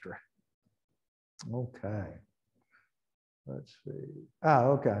little extra. Okay. Let's see.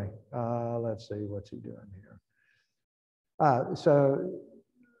 Oh, okay. Let's see, what's he doing here? So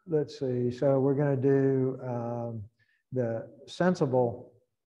let's see. So we're going to do the sensible.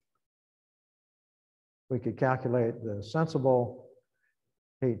 We could calculate the sensible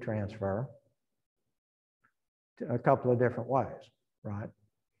heat transfer a couple of different ways, right?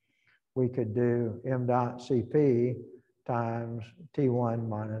 We could do m dot Cp times T1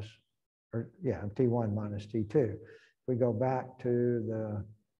 minus, T1 minus T2. If we go back to the,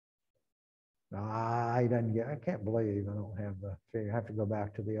 I can't believe I don't have the figure. I have to go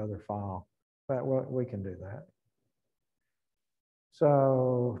back to the other file, but we can do that.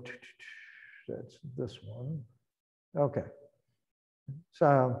 So that's this one. Okay.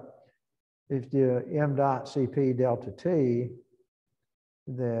 So if you m dot Cp delta T,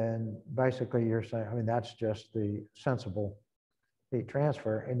 then basically you're saying, I mean, that's just the sensible heat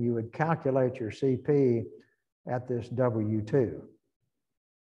transfer, and you would calculate your Cp at this W2.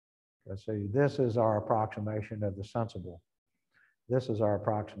 Let's see, this is our approximation of the sensible. This is our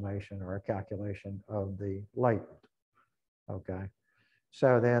approximation or a calculation of the latent, okay?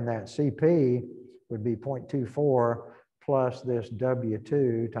 So then that Cp would be 0.24 plus this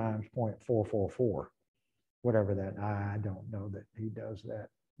W2 times 0.444, whatever that, I don't know that he does that.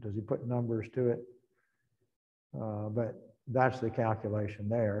 Does he put numbers to it? But that's the calculation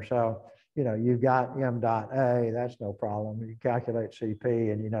there. So, you know, you've got m dot A, that's no problem. You calculate Cp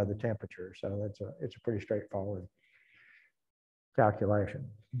and you know the temperature. So it's a pretty straightforward calculation.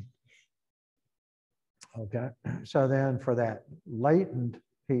 Okay, so then for that latent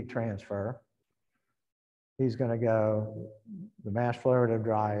heat transfer, he's going to go the mass flow rate of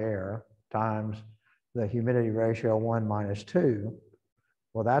dry air times the humidity ratio 1 minus 2.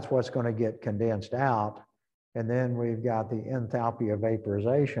 Well, that's what's going to get condensed out. And then we've got the enthalpy of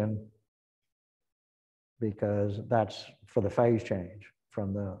vaporization, because that's for the phase change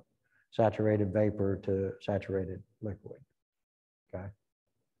from the saturated vapor to saturated liquid. Okay.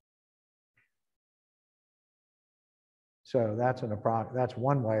 So that's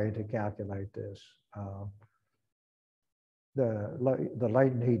one way to calculate this. The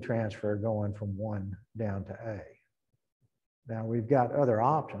latent heat transfer going from 1 down to A. Now we've got other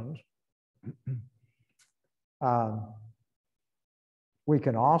options. We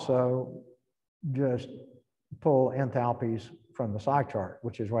can also just pull enthalpies from the psych chart,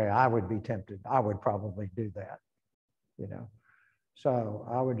 which is why I would be tempted. I would probably do that, you know. So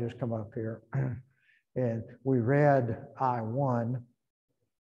I would just come up here and we read I1,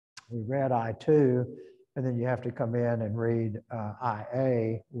 we read I2, and then you have to come in and read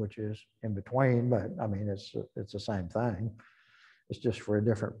IA, which is in between, but I mean, it's the same thing. It's just for a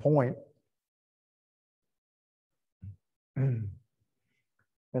different point. And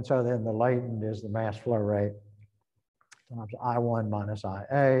so then the latent is the mass flow rate times I1 minus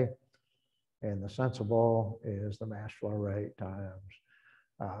IA, and the sensible is the mass flow rate times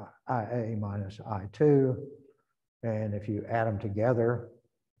IA minus I2. And if you add them together,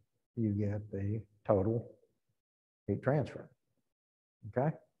 you get the total heat transfer,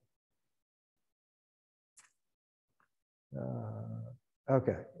 okay?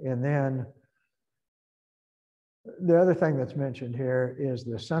 Okay, and then the other thing that's mentioned here is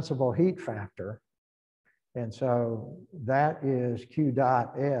the sensible heat factor. And so that is Q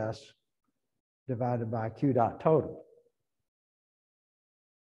dot S divided by Q dot total.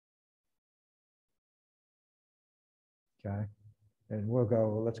 Okay, and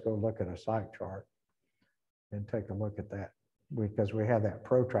let's go look at a psych chart and take a look at that because we have that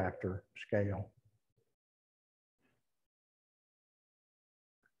protractor scale.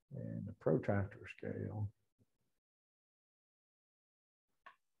 And the protractor scale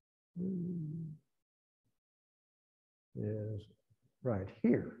is right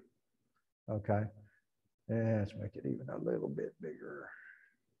here. Okay, and let's make it even a little bit bigger.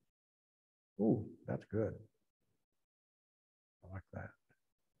 Ooh, that's good. I like that.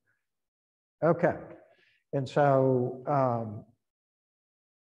 Okay, and so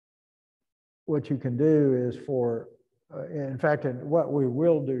what you can do is in fact, what we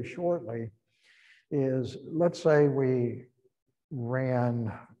will do shortly is, let's say we ran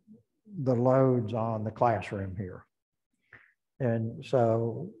the loads on the classroom here. And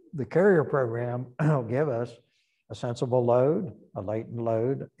so the carrier program will give us a sensible load, a latent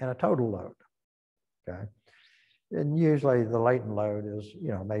load, and a total load, okay? And usually the latent load is,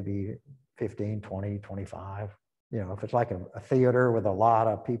 you know, maybe 15, 20, 25. You know, if it's like a theater with a lot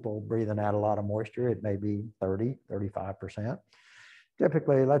of people breathing out a lot of moisture, it may be 30, 35%.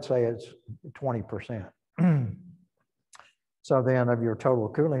 Typically, let's say it's 20%. So then of your total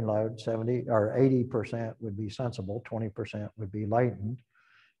cooling load, 70 or 80% would be sensible, 20% would be latent.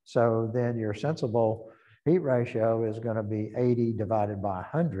 So then your sensible heat ratio is going to be 80 divided by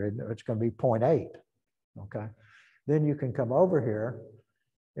 100. It's going to be 0.8, okay? Then you can come over here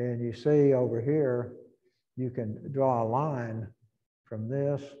and you see over here, you can draw a line from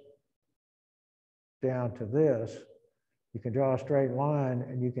this down to this. You can draw a straight line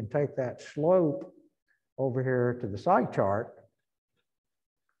and you can take that slope over here to the psych chart.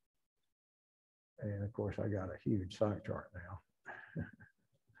 And of course, I got a huge psych chart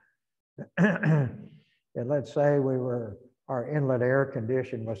now. And let's say our inlet air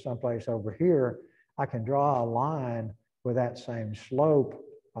condition was someplace over here. I can draw a line with that same slope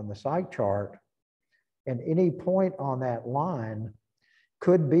on the psych chart. And any point on that line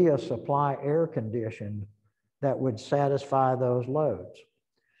could be a supply air condition that would satisfy those loads,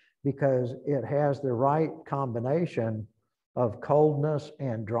 because it has the right combination of coldness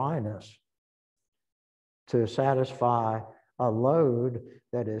and dryness to satisfy a load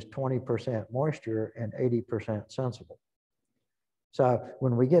that is 20% moisture and 80% sensible. So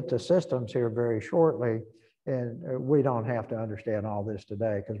when we get to systems here very shortly, and we don't have to understand all this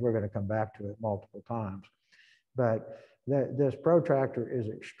today because we're going to come back to it multiple times, but this protractor is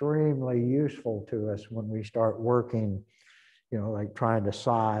extremely useful to us when we start working, you know, like trying to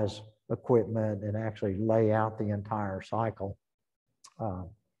size equipment and actually lay out the entire cycle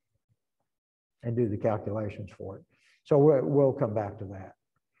and do the calculations for it. So we'll come back to that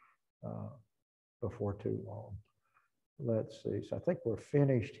before too long. Let's see, so I think we're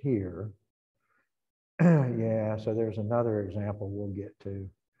finished here. Yeah, so there's another example we'll get to,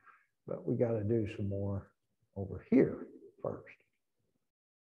 but we got to do some more over here first.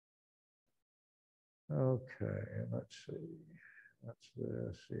 Okay, let's see. That's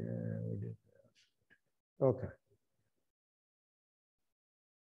this. Yeah, we did this. Okay.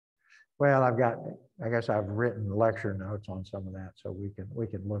 Well, I guess I've written lecture notes on some of that, so we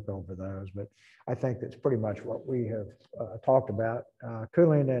can look over those. But I think that's pretty much what we have talked about.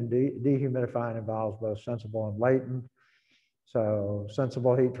 Cooling and dehumidifying involves both sensible and latent. So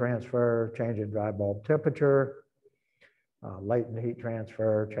sensible heat transfer, change in dry bulb temperature, latent heat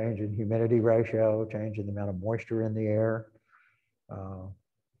transfer, change in humidity ratio, change in the amount of moisture in the air.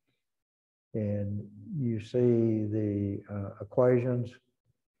 And you see the equations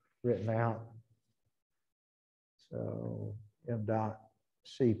written out. So m dot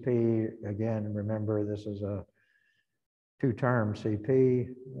Cp, again, remember this is a two-term Cp,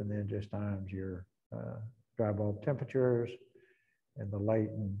 and then just times your dry bulb temperatures and the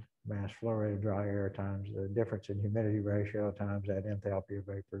latent mass flow rate of dry air times the difference in humidity ratio times that enthalpy of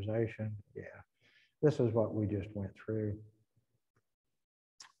vaporization. Yeah, this is what we just went through.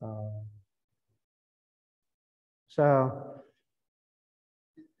 So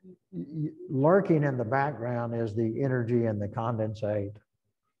lurking in the background is the energy in the condensate,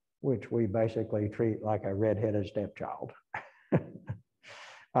 which we basically treat like a redheaded stepchild.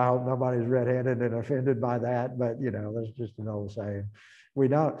 I hope nobody's redheaded and offended by that, but you know, that's just an old saying. We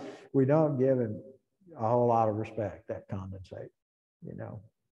don't give it a whole lot of respect, that condensate, you know.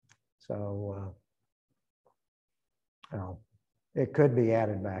 So it could be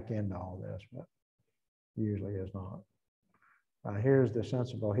added back into all this, but usually is not. Here's the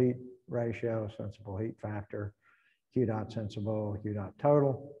sensible heat ratio, sensible heat factor, Q dot sensible, Q dot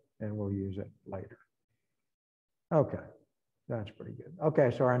total, and we'll use it later. Okay, that's pretty good.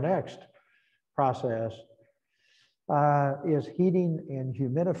 Okay, so our next process is heating and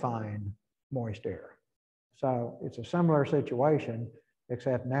humidifying moist air. So it's a similar situation,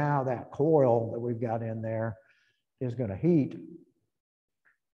 except now that coil that we've got in there is going to heat.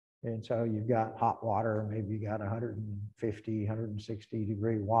 And so you've got hot water, maybe you got 150, 160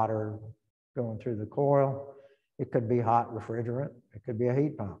 degree water going through the coil. It could be hot refrigerant. It could be a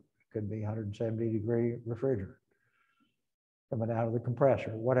heat pump. It could be 170 degree refrigerant coming out of the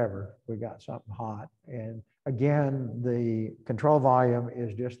compressor, whatever. We got something hot. And again, the control volume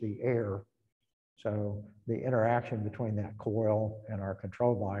is just the air. So the interaction between that coil and our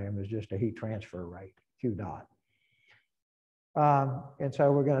control volume is just a heat transfer rate, Q dot. And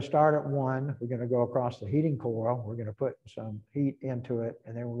so we're going to start at 1. We're going to go across the heating coil. We're going to put some heat into it,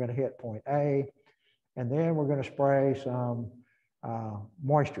 and then we're going to hit point A, and then we're going to spray some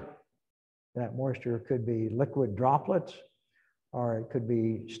moisture. That moisture could be liquid droplets, or it could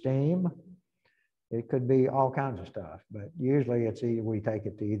be steam. It could be all kinds of stuff, but usually it's either, we take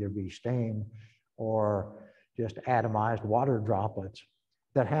it to either be steam or just atomized water droplets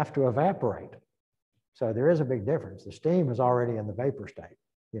that have to evaporate. So there is a big difference. The steam is already in the vapor state.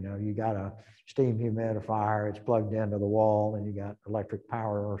 You know, you got a steam humidifier, it's plugged into the wall, and you got electric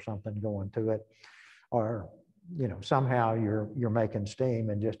power or something going to it. Or, you know, somehow you're making steam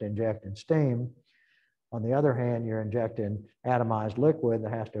and just injecting steam. On the other hand, you're injecting atomized liquid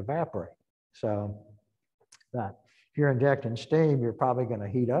that has to evaporate. So that if you're injecting steam, you're probably going to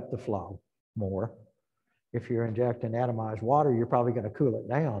heat up the flow more. If you're injecting atomized water, you're probably going to cool it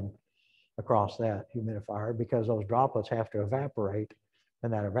down across that humidifier because those droplets have to evaporate,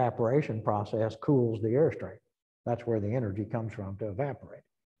 and that evaporation process cools the airstream. That's where the energy comes from to evaporate.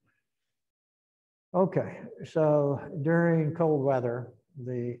 Okay, so during cold weather,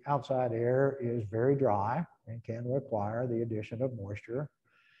 the outside air is very dry and can require the addition of moisture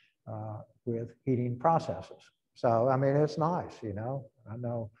with heating processes. So, I mean, it's nice, you know. I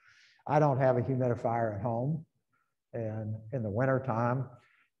know I don't have a humidifier at home, and in the wintertime,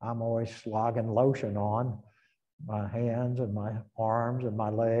 I'm always slogging lotion on my hands and my arms and my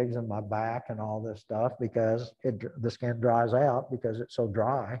legs and my back and all this stuff because the skin dries out because it's so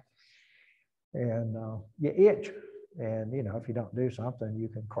dry. And you itch. And, you know, if you don't do something, you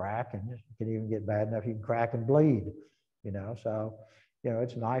can crack, and it can even get bad enough you can crack and bleed, you know. So, you know,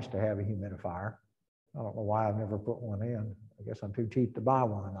 it's nice to have a humidifier. I don't know why I've never put one in. I guess I'm too cheap to buy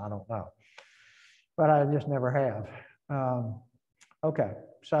one. I don't know. But I just never have. Okay,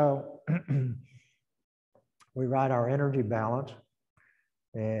 so we write our energy balance,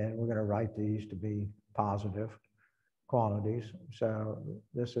 and we're going to write these to be positive quantities. So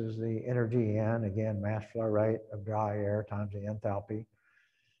this is the energy in, again, mass flow rate of dry air times the enthalpy.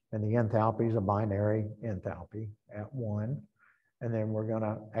 And the enthalpy is a binary enthalpy at 1. And then we're going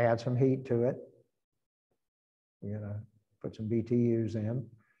to add some heat to it. We're going to put some BTUs in.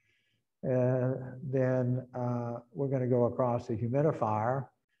 And then we're going to go across the humidifier,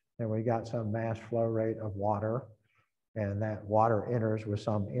 and we got some mass flow rate of water, and that water enters with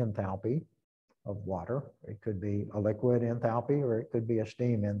some enthalpy of water. It could be a liquid enthalpy, or it could be a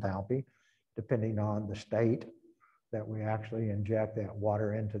steam enthalpy, depending on the state that we actually inject that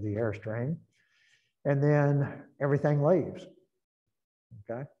water into the airstream. And then everything leaves.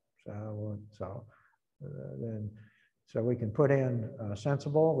 Okay, so then So we can put in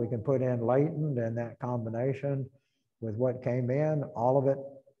sensible, we can put in latent, and that combination with what came in, all of it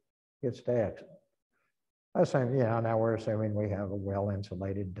gets to exit. Assuming, now we're assuming we have a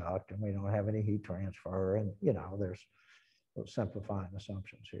well-insulated duct and we don't have any heat transfer, and there's simplifying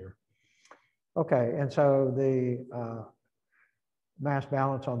assumptions here. Okay, and so the mass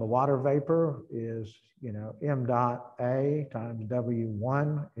balance on the water vapor is, m dot A times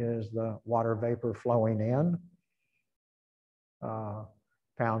W1 is the water vapor flowing in,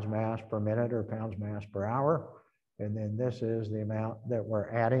 pounds mass per minute or pounds mass per hour. And then this is the amount that we're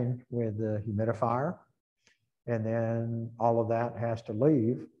adding with the humidifier. And then all of that has to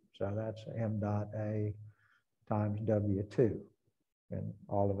leave. So that's m dot A times W2. And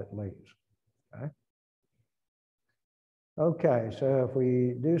all of it leaves. Okay. Okay, so if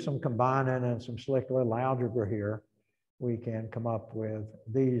we do some combining and some slick little algebra here, we can come up with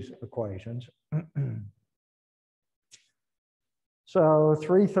these equations. So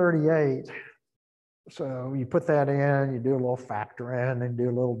 338, so you put that in, you do a little factoring and do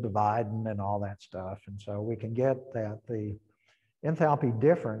a little dividing and all that stuff. And so we can get that the enthalpy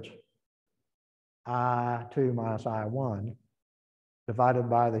difference, I2 minus I1, divided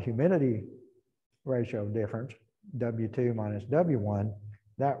by the humidity ratio difference, W2 minus W1,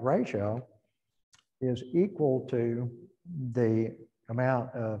 that ratio is equal to the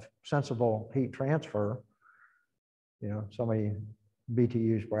amount of sensible heat transfer, so many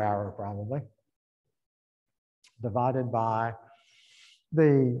BTUs per hour probably, divided by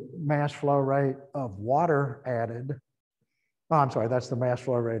the mass flow rate of water added. Oh, I'm sorry, that's the mass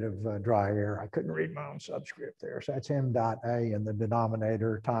flow rate of dry air. I couldn't read my own subscript there. So that's m dot A in the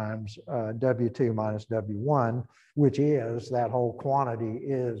denominator times W2 minus W1, which is that whole quantity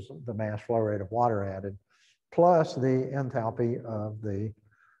is the mass flow rate of water added, plus the enthalpy of the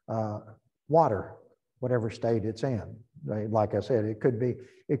water, whatever state it's in. Like I said, it could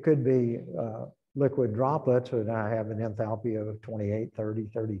be liquid droplets, and I have an enthalpy of 28, 30,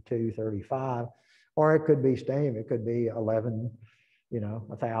 32, 35. Or it could be steam. It could be 11,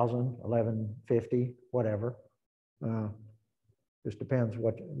 1,000, 1150, whatever. Just depends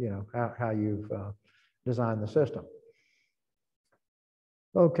what, how you've designed the system.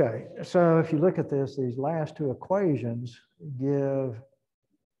 Okay, so if you look at this, these last two equations give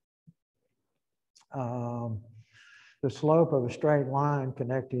the slope of a straight line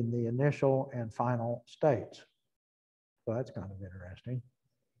connecting the initial and final states. So that's kind of interesting.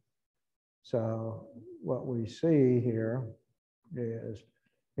 So what we see here is,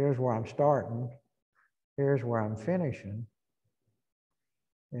 here's where I'm starting, here's where I'm finishing,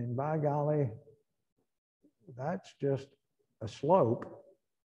 and by golly, that's just a slope.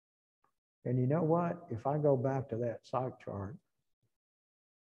 And you know what? If I go back to that psych chart,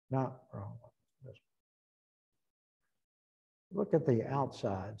 not wrong, look at the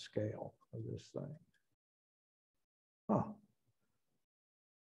outside scale of this thing. Oh.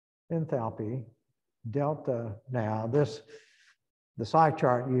 Enthalpy, delta, now the psych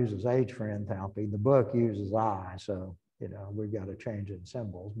chart uses H for enthalpy, the book uses I, so we've got to change it in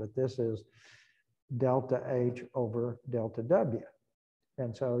symbols, but this is delta H over delta W.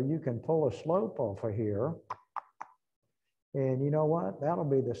 And so you can pull a slope off of here, and you know what? That'll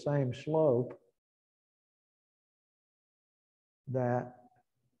be the same slope that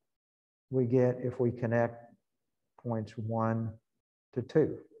we get if we connect points 1 to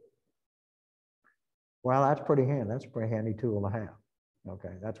 2. Well, that's pretty handy. That's a pretty handy tool to have.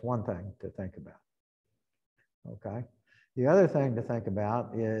 Okay, that's one thing to think about. Okay, the other thing to think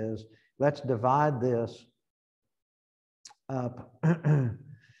about is let's divide this up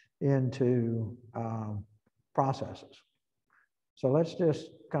into processes. So let's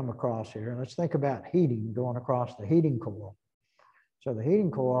just come across here and let's think about heating going across the heating coil. So the heating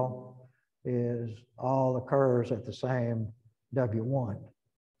coil is all occurs at the same W1.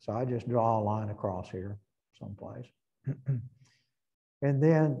 So I just draw a line across here someplace. And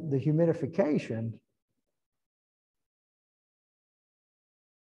then the humidification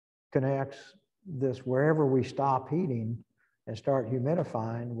connects this wherever we stop heating and start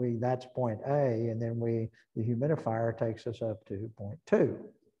humidifying, that's point A, and then the humidifier takes us up to point 2.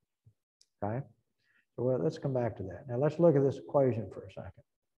 Okay? So let's come back to that. Now let's look at this equation for a second.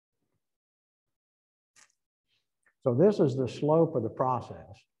 So this is the slope of the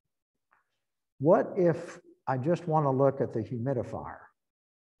process. What if I just want to look at the humidifier?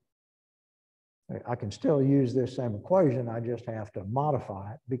 I can still use this same equation, I just have to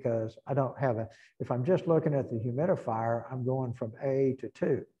modify it because I don't have if I'm just looking at the humidifier, I'm going from A to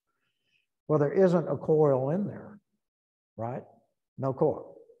 2. Well, there isn't a coil in there, right? No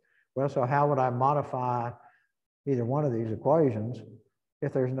coil. Well, so how would I modify either one of these equations.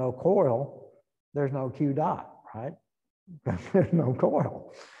 If there's no coil, there's no Q dot, right? There's no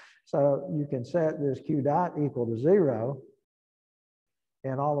coil. So you can set this Q dot equal to 0,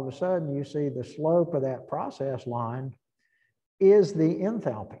 and all of a sudden you see the slope of that process line is the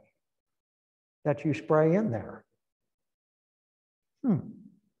enthalpy that you spray in there.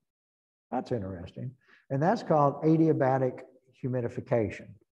 That's interesting. And that's called adiabatic humidification.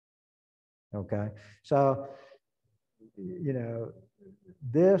 Okay, so, you know,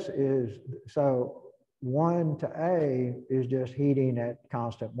 this is, so 1 to A is just heating at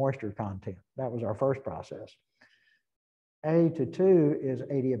constant moisture content. That was our first process. A to 2 is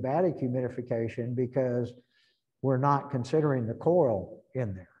adiabatic humidification because we're not considering the coil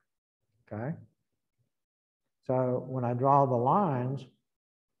in there, okay? So when I draw the lines,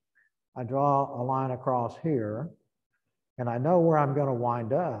 I draw a line across here, and I know where I'm going to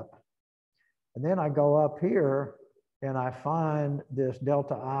wind up. And then I go up here, and I find this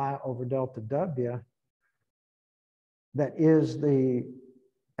delta I over delta W that is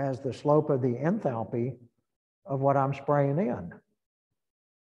as the slope of the enthalpy of what I'm spraying in.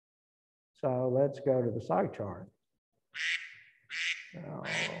 So let's go to the site chart. So,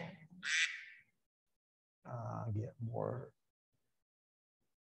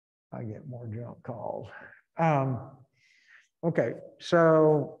 I get more junk calls. Okay,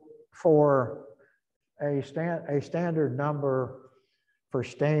 so for a standard number for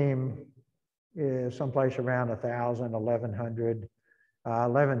steam is someplace around 1,000, 1,100.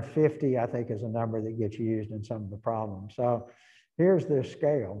 1150, I think, is a number that gets used in some of the problems. So here's this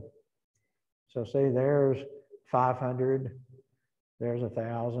scale. So see, there's 500, there's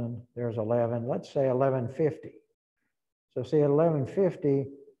 1,000, there's 11. Let's say 1150. So see, at 1150,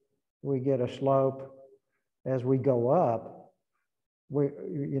 we get a slope as we go up. We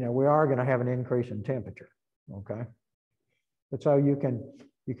are going to have an increase in temperature. Okay, but so you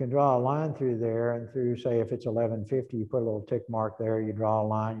can draw a line through there, and through, say, if it's 1150, you put a little tick mark there, you draw a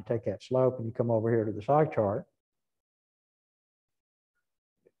line, you take that slope, and you come over here to the site chart.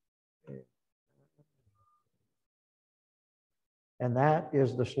 And that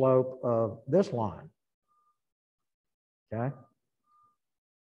is the slope of this line, okay?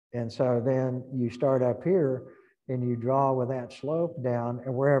 And so then you start up here, and you draw with that slope down,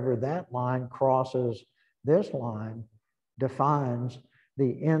 and wherever that line crosses this line defines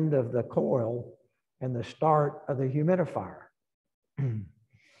the end of the coil and the start of the humidifier.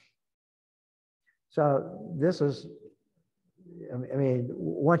 So this is, I mean,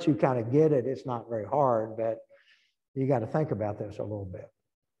 once you kind of get it, it's not very hard, but you got to think about this a little bit,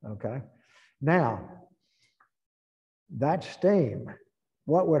 okay? Now, that's steam.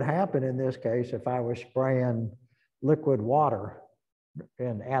 What would happen in this case if I was spraying liquid water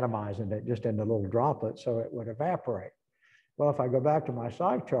and atomizing it just into little droplets so it would evaporate? Well, if I go back to my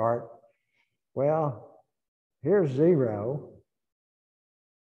site chart, well, here's 0.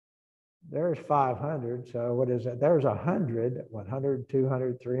 There's 500. So what is it? There's 100, 100,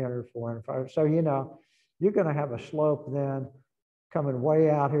 200, 300, 400, 500. So, you know, you're going to have a slope then coming way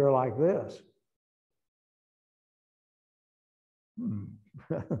out here like this.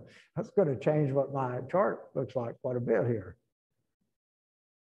 That's going to change what my chart looks like quite a bit here.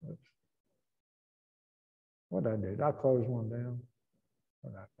 What did I do? Did I close one down?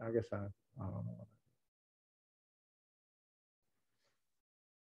 I guess I don't know.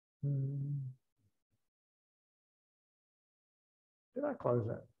 Did I close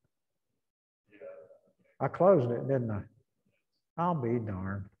that? I closed it, didn't I? I'll be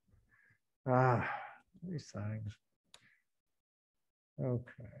darned. These things.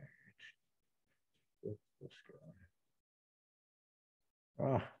 Okay. Let's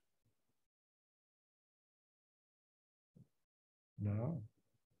go. No.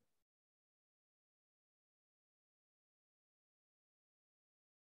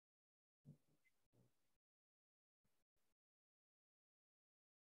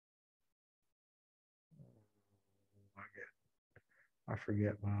 I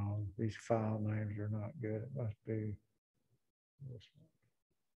forget my own. These file names are not good. It must be this one.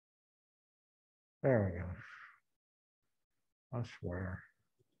 There we go. I swear.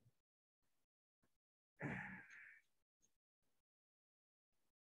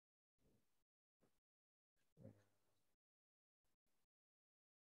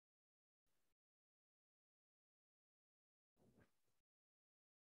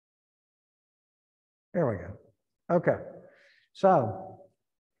 There we go. Okay. So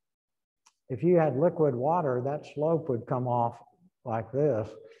if you had liquid water, that slope would come off like this.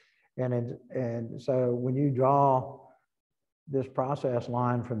 And so when you draw this process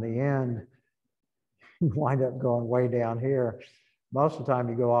line from the end, you wind up going way down here. Most of the time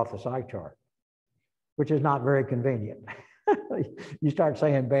you go off the psych chart, which is not very convenient. You start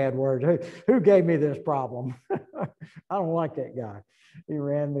saying bad words. Who gave me this problem? I don't like that guy. He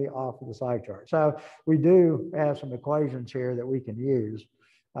ran me off of the psych chart. So we do have some equations here that we can use.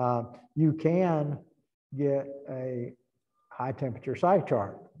 You can get a high temperature psych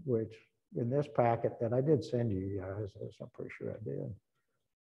chart, which in this packet that I did send you guys, I'm pretty sure I did.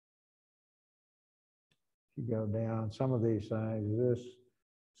 If you go down some of these things,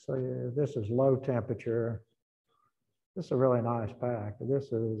 this is low temperature. This is a really nice pack.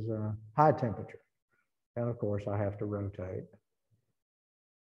 This is high temperature. And of course I have to rotate.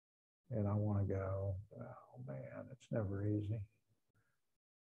 And I want to go, oh man, it's never easy.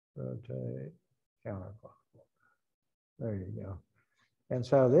 Rotate, counterclockwise. There you go. And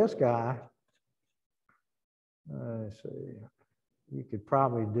so this guy, let's see, you could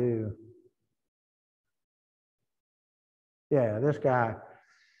probably do, yeah, this guy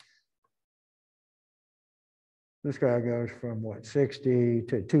goes from what, 60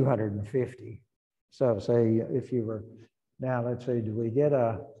 to 250. So say if you were, now let's see, do we get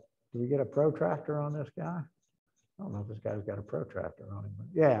a protractor on this guy? I don't know if this guy's got a protractor on him.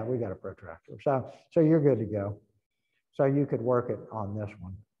 Yeah, we got a protractor. So you're good to go. So you could work it on this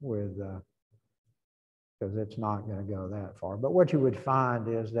one with, because it's not going to go that far. But what you would find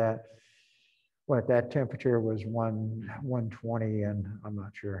is that what that temperature was 120, and I'm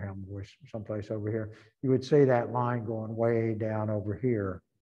not sure how much, someplace over here, you would see that line going way down over here.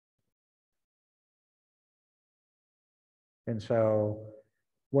 And so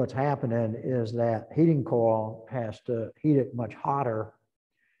what's happening is that heating coil has to heat it much hotter,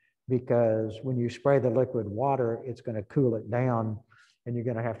 because when you spray the liquid water, it's going to cool it down, and you're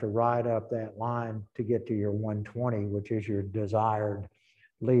going to have to ride up that line to get to your 120, which is your desired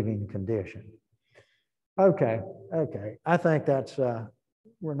leaving condition. Okay. I think that's,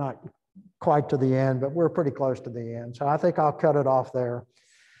 we're not quite to the end, but we're pretty close to the end. So I think I'll cut it off there.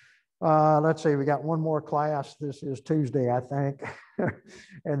 Let's see, we got one more class. This is Tuesday, I think.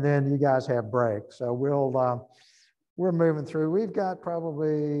 And then you guys have breaks. So we're moving through. We've got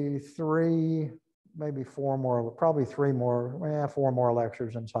probably 3, maybe 4 more, probably 3 more, 4 more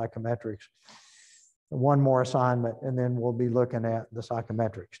lectures in psychometrics. 1 more assignment, and then we'll be looking at the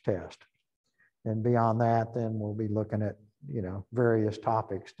psychometrics test. And beyond that, then we'll be looking at, various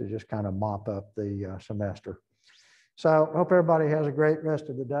topics to just kind of mop up the semester. So hope everybody has a great rest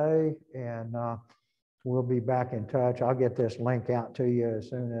of the day, and we'll be back in touch. I'll get this link out to you as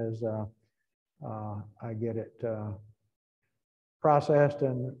soon as I get it processed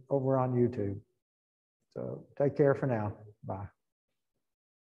and over on YouTube. So take care for now. Bye.